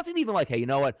eyebrow. It wasn't even like, hey, you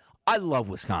know what? I love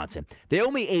Wisconsin. They owe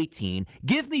me 18.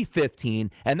 Give me 15,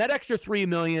 and that extra $3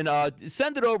 million,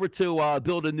 send it over to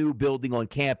build a new building on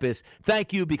campus.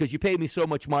 Thank you, because you paid me so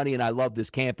much money, and I love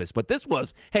this campus. But this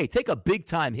was, hey, take a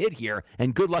big-time hit here,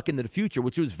 and good luck into the future,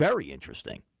 which was very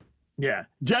interesting. Yeah,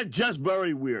 just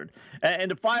very weird. And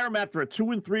to fire him after a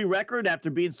 2-3 record,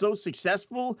 after being so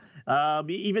successful,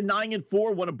 even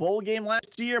 9-4, won a bowl game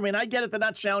last year. I mean, I get it, they're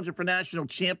not challenging for national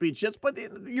championships, but they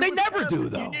never do,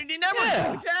 though. You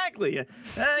never do, exactly.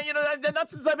 Not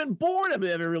since I've been born have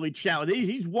they ever really challenged.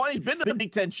 He's been to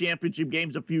Big Ten championship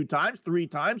games a few times, 3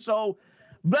 times, so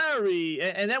very.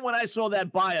 And then when I saw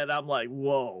that buyout, I'm like,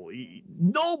 whoa,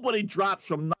 nobody drops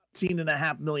from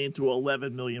 $19.5 million to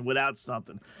 $11 million without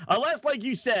something. Unless, like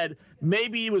you said,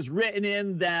 maybe it was written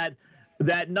in that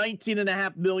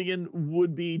 $19.5 million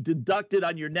would be deducted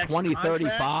on your next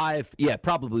 2035. Yeah,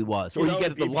 probably was. Or you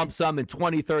get the lump sum in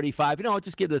 2035.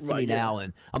 Just give this to me now,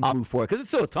 and I'll move for it, because it's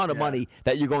still a ton of money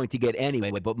that you're going to get anyway.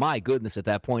 But my goodness, at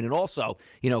that point, and also,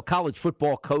 college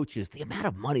football coaches, the amount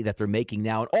of money that they're making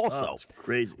now, and also, it's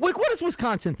crazy. Like, what does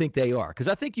Wisconsin think they are? Because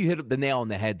I think you hit the nail on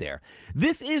the head there.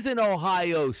 This isn't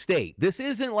Ohio State. This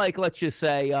isn't like, let's just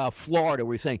say, Florida,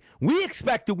 where you're saying we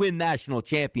expect to win national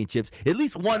championships, at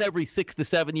least one every 6 to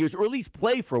 7 years, or at least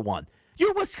play for one.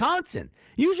 You're Wisconsin.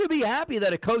 You should be happy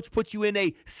that a coach puts you in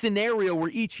a scenario where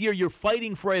each year you're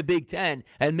fighting for a Big Ten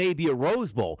and maybe a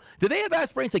Rose Bowl. Do they have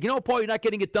aspirations like, Paul, you're not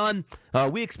getting it done?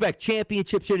 We expect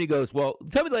championships here. And he goes, well,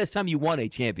 tell me the last time you won a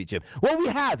championship. Well, we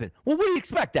haven't. Well, what do you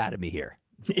expect out of me here?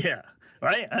 Yeah.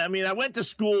 Right? I mean, I went to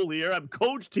school here. I'm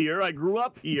coached here. I grew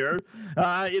up here.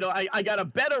 I got a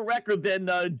better record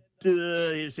than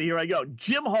see, here I go.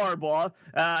 Jim Harbaugh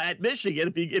at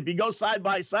Michigan. If you go side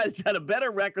by side, he's got a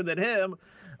better record than him.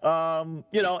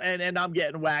 And I'm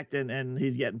getting whacked and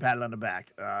he's getting patted on the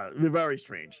back. Very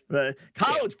strange.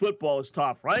 College football is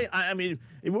tough, right? I mean,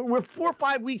 we're 4 or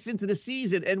 5 weeks into the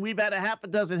season, and we've had a half a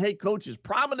dozen head coaches,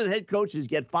 prominent head coaches,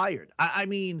 get fired. I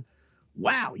mean,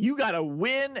 wow, you got to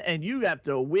win, and you have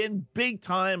to win big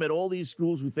time at all these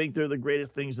schools who think they're the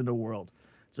greatest things in the world.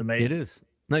 It's amazing. It is.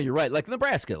 No, you're right. Like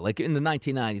Nebraska, like in the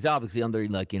 1990s, obviously under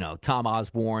Tom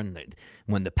Osborne,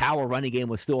 when the power running game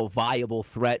was still a viable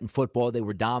threat in football, they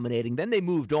were dominating. Then they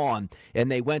moved on and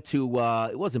they went to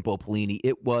it wasn't Bo Pelini,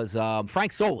 it was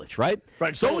Frank Solich, right?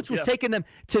 Frank Solich was taking them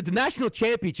to the national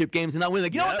championship games and not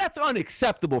winning. What? That's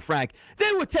unacceptable, Frank.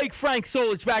 They would take Frank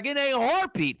Solich back in a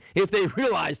heartbeat if they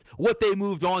realized what they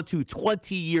moved on to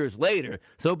 20 years later.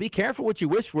 So be careful what you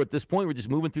wish for at this point. We're just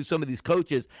moving through some of these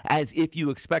coaches as if you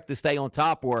expect to stay on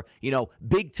top. up, or,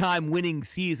 big-time winning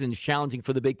seasons challenging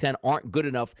for the Big Ten aren't good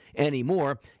enough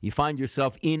anymore, you find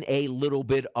yourself in a little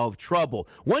bit of trouble.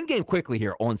 One game quickly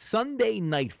here on Sunday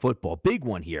Night Football, big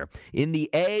one here in the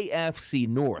AFC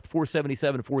North,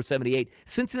 477-478,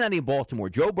 Cincinnati and Baltimore.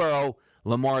 Joe Burrow,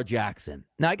 Lamar Jackson.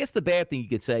 Now, I guess the bad thing you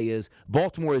could say is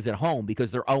Baltimore is at home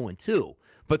because they're 0-2.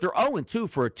 But they're 0-2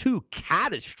 for two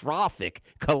catastrophic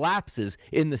collapses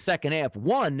in the second half.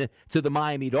 One to the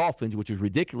Miami Dolphins, which was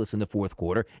ridiculous in the fourth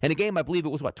quarter. And a game, I believe it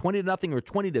was, 20-0 or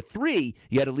 20-3.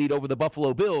 You had a lead over the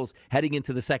Buffalo Bills heading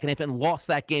into the second half and lost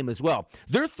that game as well.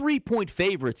 They're 3-point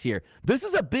favorites here. This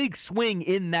is a big swing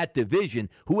in that division,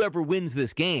 whoever wins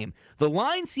this game. The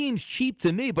line seems cheap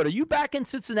to me, but are you back in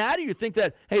Cincinnati, or you think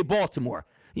that, hey, Baltimore,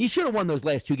 you should have won those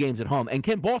last two games at home? And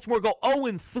can Baltimore go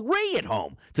 0-3 at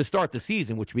home to start the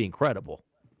season, which would be incredible?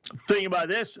 Think about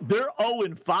this. They're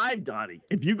 0-5, Donnie.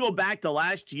 If you go back to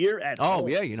last year at home,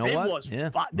 yeah, you know what?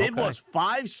 They've lost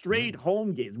 5 straight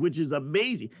home games, which is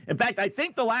amazing. In fact, I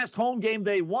think the last home game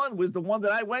they won was the one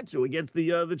that I went to against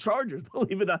the Chargers.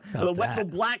 Believe it or not, the Wetzel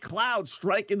Black Cloud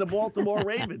striking the Baltimore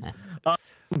Ravens.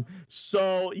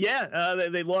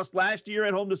 They lost last year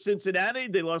at home to Cincinnati.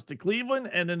 They lost to Cleveland,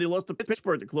 and then they lost to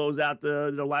Pittsburgh to close out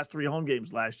the last 3 home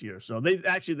games last year. So they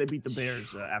beat the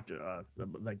Bears after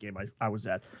that game I was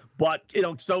at. But,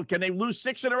 so can they lose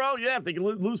 6 in a row? Yeah, if they can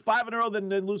lose 5 in a row, then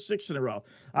lose 6 in a row.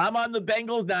 I'm on the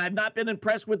Bengals. Now, I've not been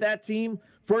impressed with that team.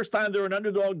 First time they're an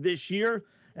underdog this year.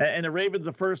 And the Ravens,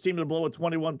 the first team to blow a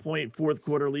 21-point fourth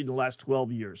quarter lead in the last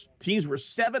 12 years. Teams were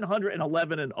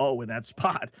 711-0 in that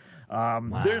spot.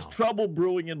 Wow. There's trouble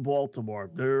brewing in Baltimore.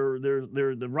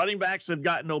 The running backs have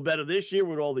gotten no better this year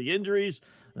with all the injuries.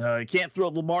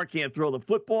 Lamar can't throw the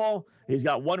football. He's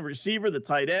got one receiver, the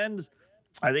tight end.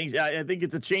 I think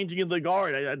it's a changing in the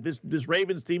guard. This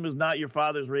Ravens team is not your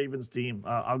father's Ravens team.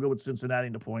 I'll go with Cincinnati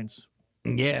in the points.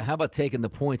 Yeah, how about taking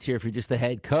the points here if you're just a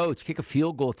head coach? Kick a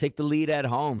field goal, take the lead at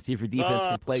home, see if your defense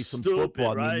can play some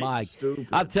football. Right? I mean, Mike,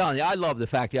 I'm telling you, I love the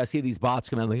fact that I see these bots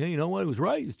come out like, hey, you know what? It was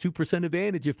right. It's 2%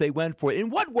 advantage if they went for it. In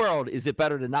what world is it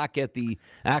better to not get the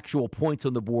actual points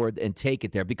on the board and take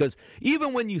it there? Because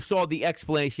even when you saw the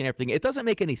explanation and everything, it doesn't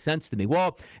make any sense to me.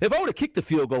 Well, if I would have kicked the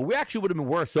field goal, we actually would have been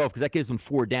worse off because that gives them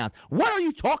 4 downs. What are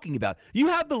you talking about? You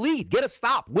have the lead. Get a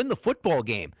stop. Win the football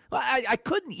game. I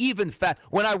couldn't even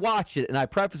when I watched it, and I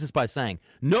preface this by saying,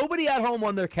 nobody at home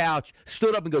on their couch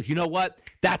stood up and goes, you know what?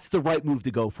 That's the right move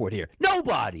to go for it here.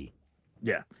 Nobody.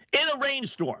 Yeah. In a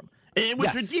rainstorm, in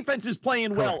which your defense is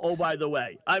playing well, oh, by the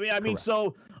way. I mean,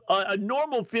 so a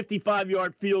normal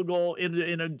 55-yard field goal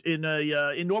in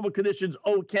normal conditions,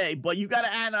 okay, but you got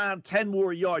to add on 10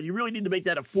 more yards. You really need to make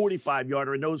that a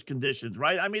 45-yarder in those conditions,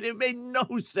 right? I mean, it made no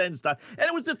sense. And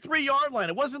it was the 3-yard line.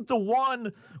 It wasn't the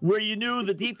one where you knew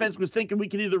the defense was thinking we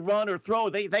could either run or throw.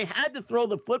 They had to throw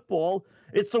the football.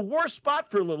 It's the worst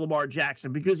spot for Lamar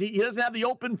Jackson because he doesn't have the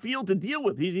open field to deal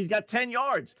with. He's got 10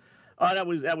 yards. That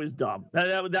was dumb.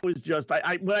 That was just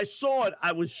when I saw it,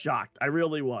 I was shocked. I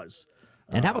really was.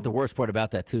 And how about the worst part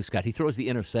about that, too, Scott? He throws the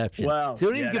interception. Well, so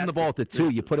you don't even give him the ball at the 2.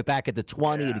 You put it back at the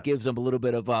 20, and it gives them a little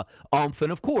bit of oomph.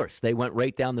 And, of course, they went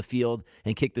right down the field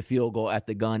and kicked the field goal at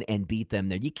the gun and beat them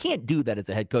there. You can't do that as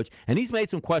a head coach. And he's made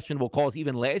some questionable calls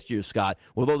even last year, Scott,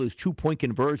 with all those 2-point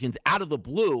conversions out of the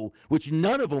blue, which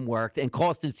none of them worked and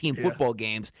cost his team football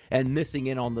games and missing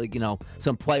in on the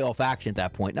some playoff action at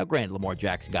that point. Now, granted, Lamar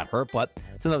Jackson got hurt, but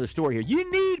it's another story here.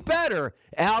 You need better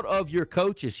out of your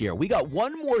coaches here. We got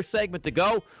one more segment to go.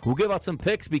 We'll give out some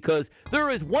picks because there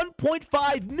is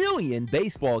 1.5 million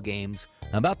baseball games.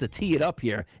 I'm about to tee it up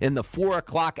here in the 4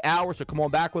 o'clock hour, so come on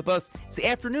back with us. It's the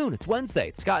afternoon. It's Wednesday.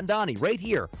 It's Scott and Donnie right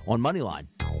here on Moneyline.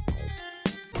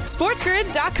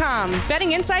 SportsGrid.com.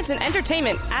 Betting insights and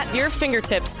entertainment at your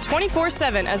fingertips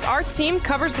 24/7 as our team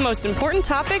covers the most important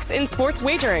topics in sports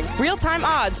wagering. Real-time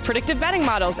odds, predictive betting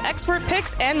models, expert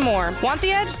picks, and more. Want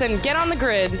the edge? Then get on the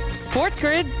grid.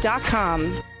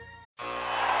 SportsGrid.com.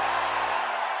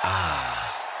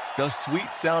 The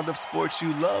sweet sound of sports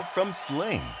you love from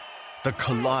Sling. The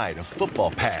collide of football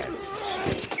pads.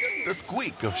 The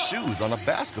squeak of shoes on a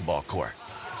basketball court.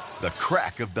 The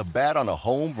crack of the bat on a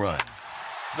home run.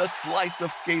 The slice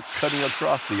of skates cutting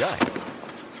across the ice.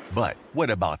 But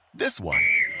what about this one?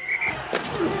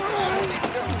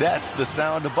 That's the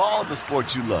sound of all the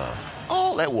sports you love,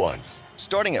 all at once.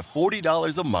 Starting at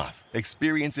 $40 a month.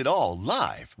 Experience it all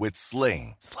live with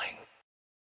Sling.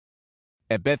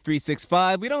 At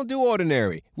Bet365, we don't do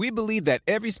ordinary. We believe that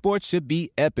every sport should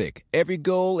be epic. Every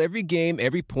goal, every game,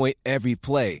 every point, every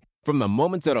play. From the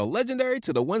moments that are legendary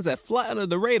to the ones that fly under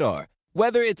the radar.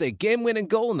 Whether it's a game-winning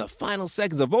goal in the final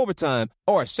seconds of overtime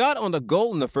or a shot on the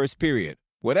goal in the first period.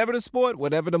 Whatever the sport,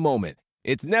 whatever the moment.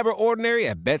 It's never ordinary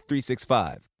at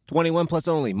Bet365. 21 plus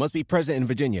only. Must be present in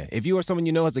Virginia. If you or someone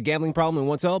you know has a gambling problem and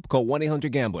wants help, call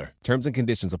 1-800-GAMBLER. Terms and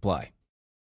conditions apply.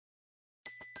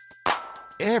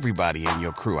 Everybody in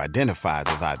your crew identifies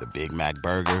as either Big Mac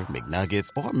Burger, McNuggets,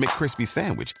 or McCrispy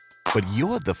Sandwich. But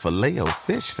you're the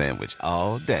Filet-O-Fish Sandwich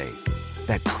all day.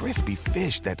 That crispy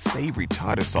fish, that savory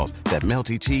tartar sauce, that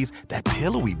melty cheese, that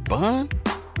pillowy bun.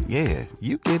 Yeah,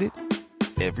 you get it.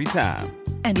 Every time.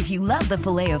 And if you love the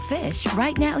Filet-O-Fish,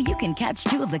 right now you can catch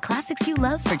two of the classics you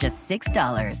love for just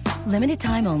 $6. Limited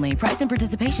time only. Price and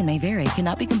participation may vary.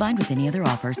 Cannot be combined with any other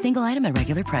offer. Single item at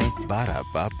regular price.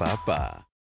 Ba-da-ba-ba-ba.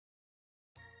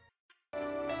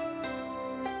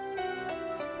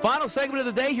 Final segment of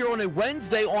the day here on a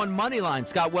Wednesday on Moneyline.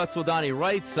 Scott Wetzel, Donnie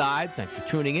Rightside. Thanks for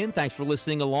tuning in. Thanks for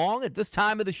listening along. At this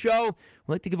time of the show,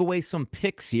 I'd like to give away some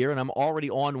picks here, and I'm already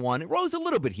on one. It rose a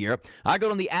little bit here. I got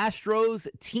on the Astros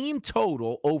team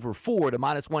total over 4 to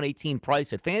 -118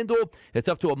 price at FanDuel. It's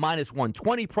up to a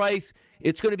 -120 price.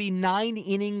 It's going to be 9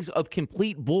 innings of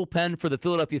complete bullpen for the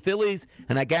Philadelphia Phillies,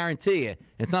 and I guarantee you,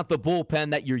 it's not the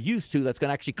bullpen that you're used to that's going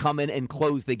to actually come in and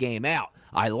close the game out.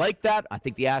 I like that. I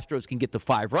think the Astros can get to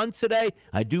 5 runs today.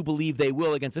 I do believe they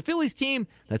will against a Phillies team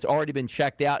that's already been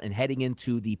checked out and heading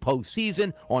into the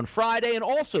postseason on Friday. And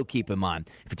also keep in mind,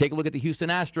 if you take a look at the Houston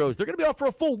Astros, they're going to be off for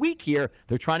a full week here.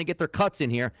 They're trying to get their cuts in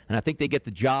here, and I think they get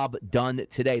the job done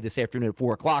today, this afternoon at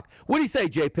 4 o'clock. What do you say,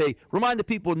 JP? Remind the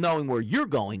people knowing where you're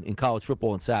going in college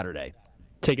football on Saturday.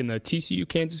 Taking the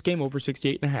TCU-Kansas game over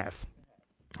 68.5.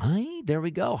 Hey, there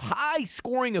we go.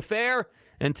 High-scoring affair.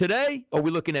 And today, are we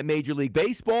looking at Major League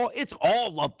Baseball? It's all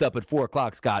lumped up at 4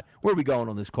 o'clock, Scott. Where are we going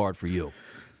on this card for you?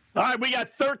 All right, we got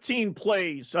 13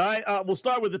 plays. All right, we'll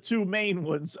start with the two main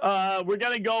ones. We're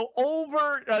going to go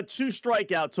over 2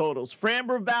 strikeout totals.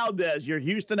 Framber Valdez, your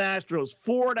Houston Astros,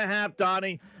 4.5,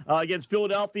 Donnie, against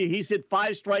Philadelphia. He's hit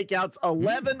 5 strikeouts,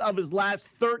 11 of his last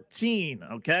 13,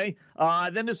 okay?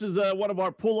 Then this is one of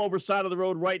our pullover side of the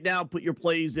road right now. Put your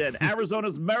plays in.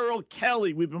 Arizona's Merrill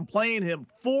Kelly, we've been playing him,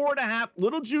 4.5,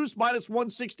 little juice,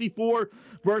 -164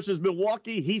 versus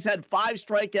Milwaukee. He's had 5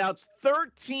 strikeouts,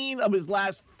 13 of his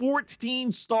last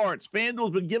 14 starts. FanDuel's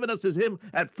been giving us him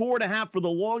at 4.5 for the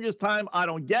longest time. I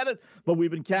don't get it, but we've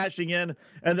been cashing in.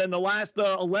 And then the last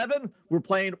 11, we're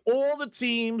playing all the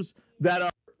teams that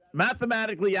are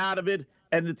mathematically out of it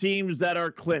and the teams that are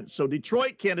clinched. So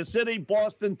Detroit, Kansas City,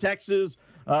 Boston, Texas,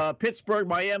 Pittsburgh,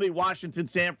 Miami, Washington,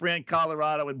 San Fran,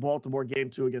 Colorado, and Baltimore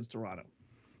game 2 against Toronto.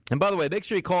 And by the way, make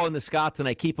sure you call in to Scott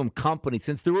tonight. Keep him company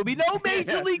since there will be no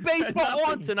Major League Baseball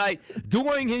on tonight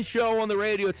during his show on the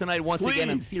radio tonight. Once again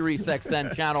on Sirius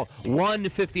XM channel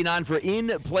 159 for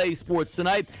In-Play Sports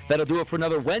tonight. That'll do it for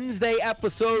another Wednesday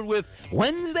episode with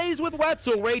Wednesdays with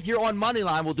Wetzel right here on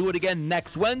Moneyline. We'll do it again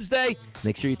next Wednesday.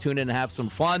 Make sure you tune in and have some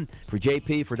fun. For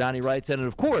JP, for Donnie Rightside, and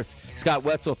of course, Scott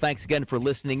Wetzel, thanks again for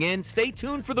listening in. Stay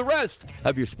tuned for the rest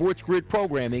of your Sports Grid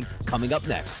programming coming up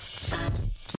next.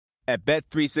 At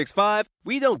Bet365,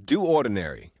 we don't do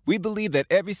ordinary. We believe that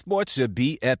every sport should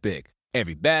be epic.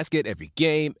 Every basket, every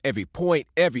game, every point,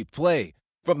 every play.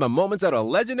 From the moments that are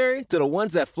legendary to the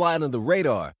ones that fly under the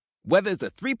radar. Whether it's a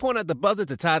 3-pointer at the buzzer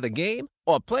to tie the game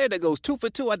or a player that goes 2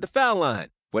 for 2 at the foul line.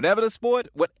 Whatever the sport,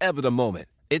 whatever the moment.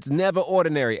 It's never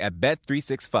ordinary at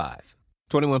Bet365.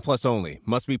 21 plus only.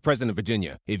 Must be present in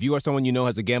Virginia. If you or someone you know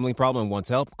has a gambling problem and wants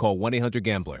help, call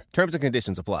 1-800-GAMBLER. Terms and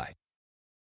conditions apply.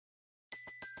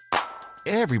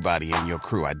 Everybody in your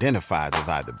crew identifies as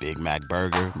either Big Mac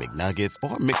Burger, McNuggets,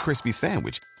 or McCrispy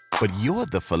Sandwich. But you're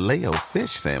the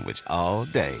Filet-O-Fish Sandwich all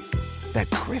day.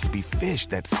 That crispy fish,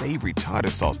 that savory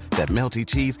tartar sauce, that melty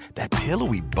cheese, that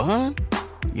pillowy bun.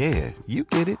 Yeah, you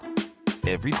get it.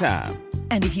 Every time.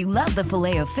 And if you love the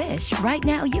Filet-O-Fish, right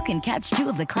now you can catch two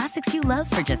of the classics you love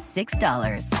for just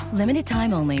 $6. Limited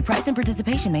time only. Price and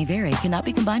participation may vary. Cannot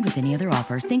be combined with any other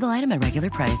offer. Single item at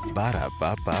regular price.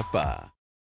 Ba-da-ba-ba-ba.